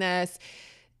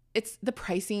 It's the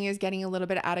pricing is getting a little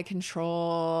bit out of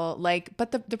control. Like,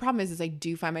 but the problem is I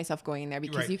do find myself going there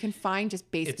because Right. you can find just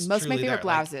It's most of my truly favorite there, like-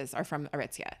 blouses are from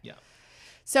Aritzia. Yeah.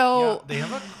 So Yeah, they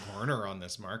have a corner on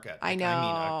this market. I I mean,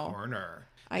 know. a corner.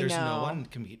 I There's no know. one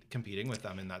competing with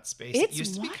them in that space. It's it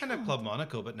used to be kind of wild. Club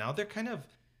Monaco, but now they're kind of,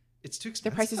 it's too the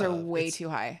expensive. prices are way It's too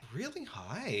high. really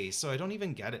high. So I don't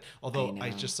even get it. Although I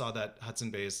know. just saw that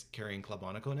Hudson Bay is carrying Club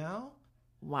Monaco now.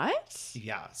 What?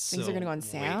 Yeah. Things are gonna go on wait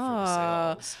for the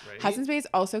sale. sales, right? Hudson's Bay is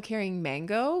also carrying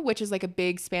Mango, which is like a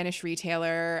big Spanish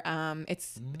retailer.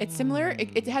 It's similar.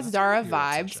 It has That's Zara one of your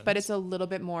vibes, but obsessions. it's a little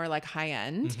bit more like high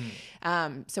end.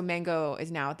 So Mango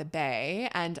is now at the Bay,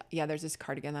 and yeah, there's this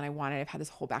cardigan that I wanted. I've had this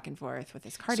whole back and forth with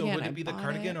this cardigan. So would I it be the bought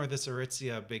cardigan it. or this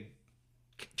Aritzia big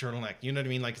turtleneck? You know what I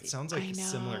mean? Like it sounds like I a know.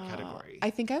 similar category.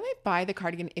 I think I might buy the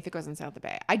cardigan if it goes on sale at the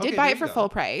Bay. I did Okay, buy there it for you go. full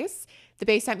price. The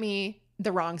Bay sent me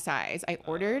the wrong size. I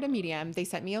ordered a medium. They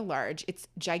sent me a large. It's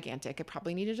gigantic. I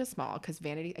probably needed a small because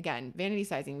vanity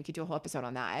sizing. We could do a whole episode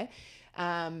on that.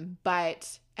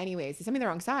 But anyways, they sent me the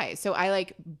wrong size. So I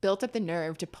like built up the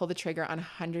nerve to pull the trigger on a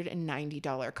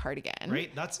 $190 cardigan.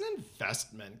 Right? That's an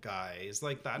investment, guys.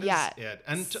 Like that is Yeah. it.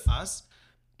 And to us,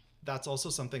 that's also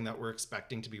something that we're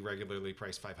expecting to be regularly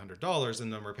priced $500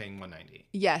 and then we're paying $190.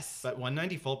 Yes. But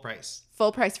 $190 full price.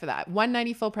 Full price for that.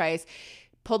 $190 full price.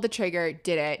 Pulled the trigger,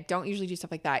 did it. Don't usually do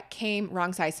stuff like that. Came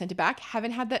wrong size, sent it back.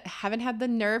 Haven't had the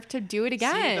nerve to do it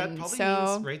again. See, that probably so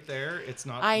means right there, it's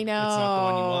not I it's not the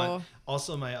one you know. want.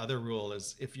 Also, my other rule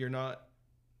is if you're not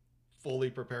fully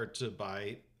prepared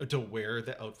to wear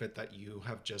the outfit that you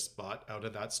have just bought out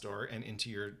of that store and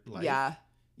into your life, yeah,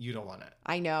 you don't want it.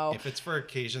 I know. If it's for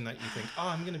occasion that you think, oh,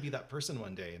 I'm going to be that person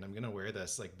one day and I'm going to wear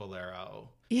this like bolero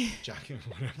jacket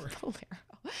or whatever. Bolero.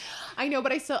 I know,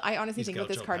 but I honestly These think with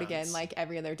this gaucho cardigan pants. like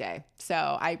every other day. So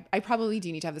I probably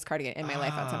do need to have this cardigan in my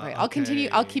life at some point. I'll continue.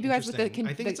 I'll keep you guys with the. Interesting.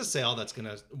 I think it's a sale that's going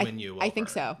to win you over. I think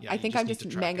so. Yeah, I you think just I'm need to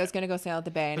just track Mango's it. gonna go sale at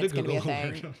the Bay and Put a it's gonna be a Google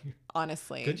alert thing. on you.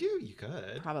 Honestly, Could you? You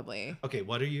could. probably. Okay,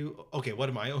 what are you? Okay, what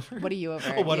am I over? What are you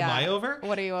over? Oh, what am Yeah. I over?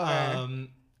 What are you over?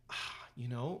 you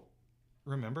know,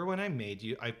 remember when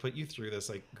I put you through this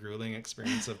like grueling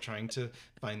experience of trying to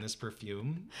find this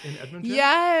perfume in Edmonton?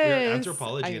 Yes. We were at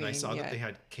Anthropology, and I mean, saw yeah. that they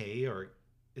had K, or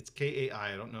it's Kai,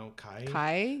 I don't know,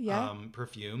 Kai, yeah.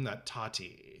 perfume that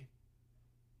Tati,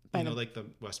 By the- like the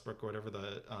Westbrook or whatever,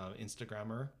 the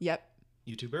Instagrammer, Yep.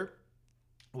 YouTuber,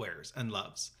 wears and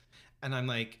loves. And I'm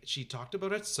like, she talked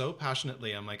about it so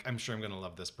passionately. I'm like, I'm sure I'm gonna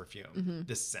love this perfume,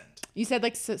 this scent. You said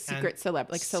like secret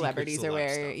celebrities are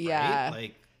wearing. Stuff, Yeah. right?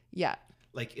 Like, yeah.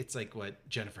 like it's like what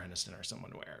Jennifer Aniston or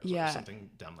someone wears, Yeah. or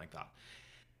something dumb like that.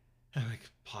 I'm like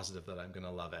positive that I'm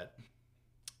gonna love it.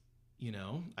 You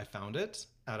know, I found it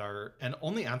at and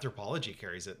only Anthropology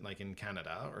carries it, like in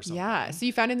Canada or something. Yeah. So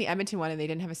you found in the Edmonton one and they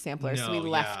didn't have a sampler, so we No,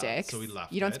 left yeah, it. so we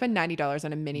left You don't it. spend $90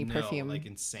 on a mini No, perfume. like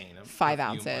insane. 5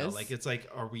 perfume oil. ounces. Like it's like,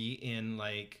 are we in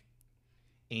like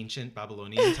ancient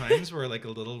Babylonian times where like a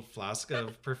little flask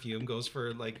of perfume goes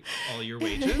for like all your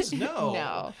wages? No.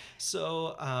 No.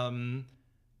 So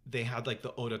they had like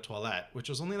the eau de toilette, which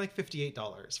was only like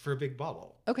 $58 for a big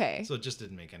bottle. Okay. So it just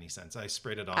didn't make any sense. I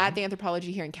sprayed it on At the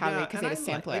Anthropology here in Calgary because and they had a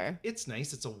sampler. like, it's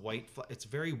nice. It's a it's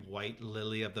very white,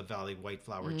 lily of the valley, white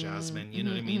flower, jasmine. You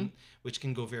know what I mean? Which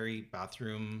can go very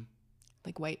bathroom.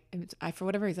 Like white. For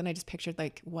whatever reason, I just pictured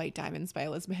like White Diamonds by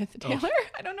Elizabeth Taylor.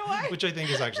 I don't know why. Which I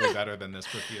think is actually better than this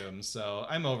perfume. So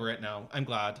I'm over it now. I'm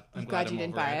glad. I'm glad you I'm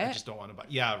didn't over buy it? I just don't want to buy.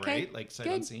 Yeah, Okay, right. Like sight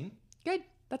good. unseen. Good.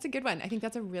 That's a good one. I think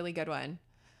that's a really good one.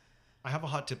 I have a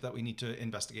hot tip that we need to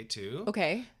investigate too.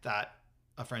 Okay. That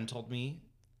a friend told me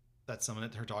that someone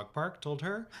at her dog park told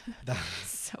her that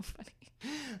So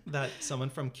funny. that someone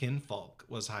from Kinfolk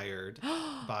was hired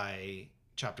by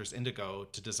Chapters Indigo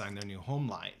to design their new home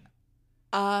line.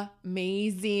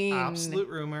 Amazing. Absolute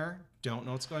rumor. Don't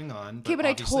know what's going on. Okay, but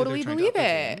I obviously they're totally trying to believe up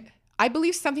their it. game. I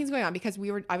believe something's going on because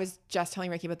I was just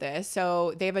telling Ricky about this.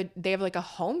 So they have like a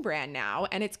home brand now,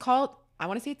 and it's called, I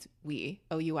want to say it's Oui,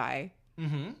 OUI.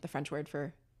 The French word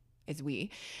for is oui.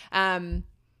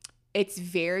 It's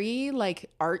very like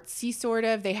artsy sort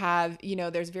of. They have,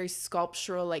 there's very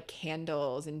sculptural like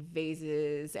candles and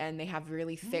vases, and they have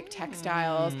really thick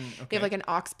textiles. Okay. They have like an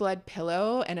oxblood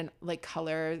pillow and an like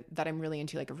color that I'm really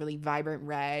into, like a really vibrant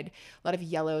red, a lot of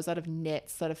yellows, a lot of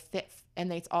knits, a lot of thick,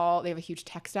 and they have a huge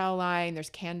textile line. There's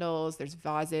candles, there's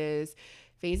vases.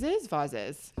 I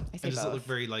say And does both. it look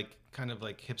very like kind of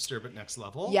like hipster but next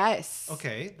level? Yes.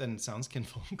 Okay, then it sounds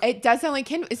Kinfolk. It does sound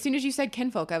like as soon as you said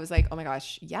Kinfolk, I was like, oh my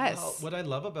gosh, yes. Well, what I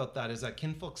love about that is that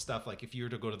Kinfolk stuff, like if you were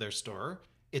to go to their store,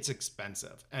 it's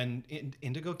expensive. And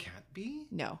Indigo can't be.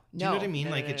 No. Do you know what I mean?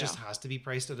 No, like no, it just no. has to be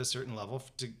priced at a certain level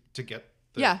to get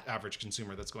the Yeah. average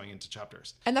consumer that's going into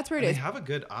Chapters. And that's where it And is. they have a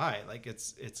good eye. Like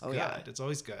it's good. yeah. It's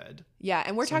always good. Yeah,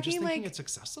 and we're So I'm just talking thinking like it's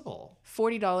accessible.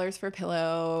 $40 for a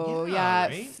pillow. Yeah, Yeah,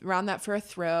 right? around that for a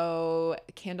throw.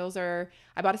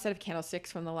 I bought a set of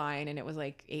candlesticks from the line, and it was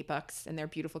like $8, and they're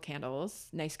beautiful candles,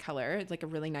 nice color. It's like a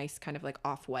really nice kind of like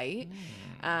off-white.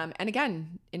 And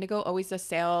again, Indigo always does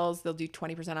sales. They'll do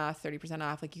 20% off, 30%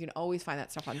 off. Like you can always find that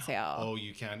stuff on sale. Oh,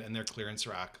 you can. And their clearance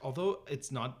rack. Although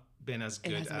it's not been as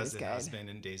good hasn't been as as it good. has been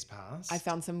in days past. I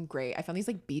found these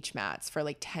like beach mats for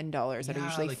like $10 that are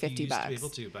usually like $50. You used to be able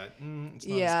to, but it's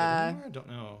not Yeah. as good anymore. I don't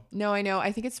know. No, I know.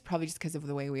 I think it's probably just because of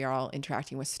the way we are all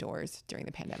interacting with stores during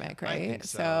the pandemic, right? I think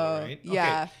so, right?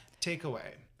 Yeah. Okay,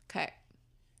 takeaway. Okay.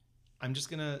 I'm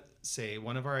just going to say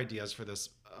one of our ideas for this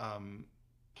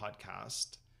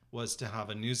podcast was to have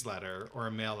a newsletter or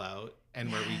a mail out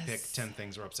and where we pick Yes. 10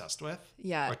 things we're obsessed with.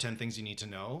 Yeah. Or 10 things you need to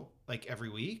know, like every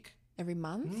week. Every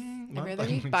month? Month? Every other I'm,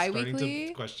 week? like, Bi-weekly? starting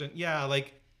to question. Yeah,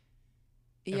 like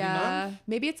every Yeah. month?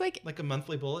 Maybe it's like, a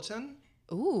monthly bulletin.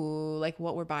 ooh, like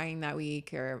what we're buying that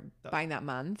week or buying that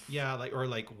month. Yeah,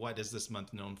 like what is this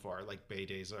month known for? Like Bay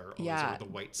Days or Yeah. the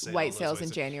white sale. White those sales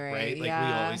in January, right? Like we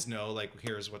yeah. always know, like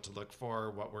here's what to look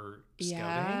for, what we're scouting.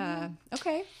 Yeah.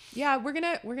 Okay. Yeah, we're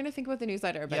gonna think about the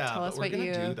newsletter, but tell us we're what gonna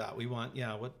you do that. We want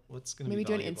what's gonna maybe be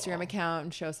do an valuable. Instagram account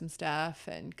and show some stuff,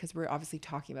 and because we're obviously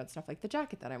talking about stuff like the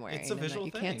jacket that I'm wearing. It's a and that visual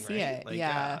you thing, can't see right? it. Like,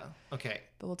 yeah. Okay.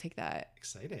 But we'll take that.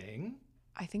 Exciting.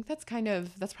 I think that's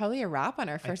probably a wrap on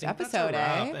our first I think episode,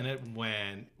 that's a wrap, eh? and it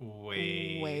went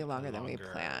way longer than we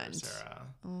planned. Sarah.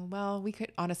 Oh, well, we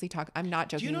could honestly talk. I'm not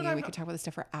joking. you know with what you. I'm We not- could talk about this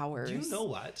stuff for hours. Do you know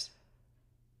what?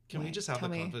 Can we What? just have Tell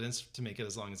the me. confidence to make it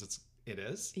as long as it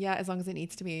is? Yeah, as long as it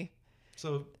needs to be.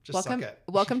 So just suck it.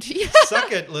 Welcome to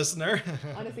Suck it, listener.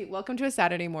 honestly, welcome to a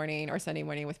Saturday morning or Sunday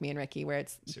morning with me and Ricky, where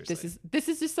Seriously. this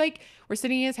is just like we're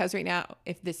sitting in his house right now.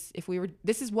 This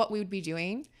is what we would be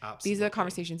doing. Absolutely. These are the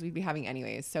conversations we'd be having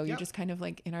anyways. So you're Yep. just kind of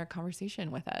like in our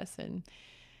conversation with us, and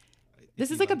This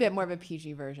you is like a want bit to. more of a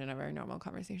PG version of our normal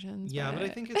conversations. Yeah, but I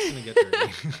but think it's gonna get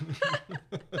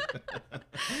dirty.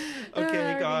 Okay,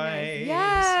 everything nice. guys. Bye.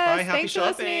 Yes. Happy Thanks for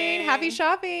listening. Happy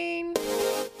shopping.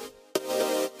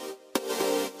 shopping.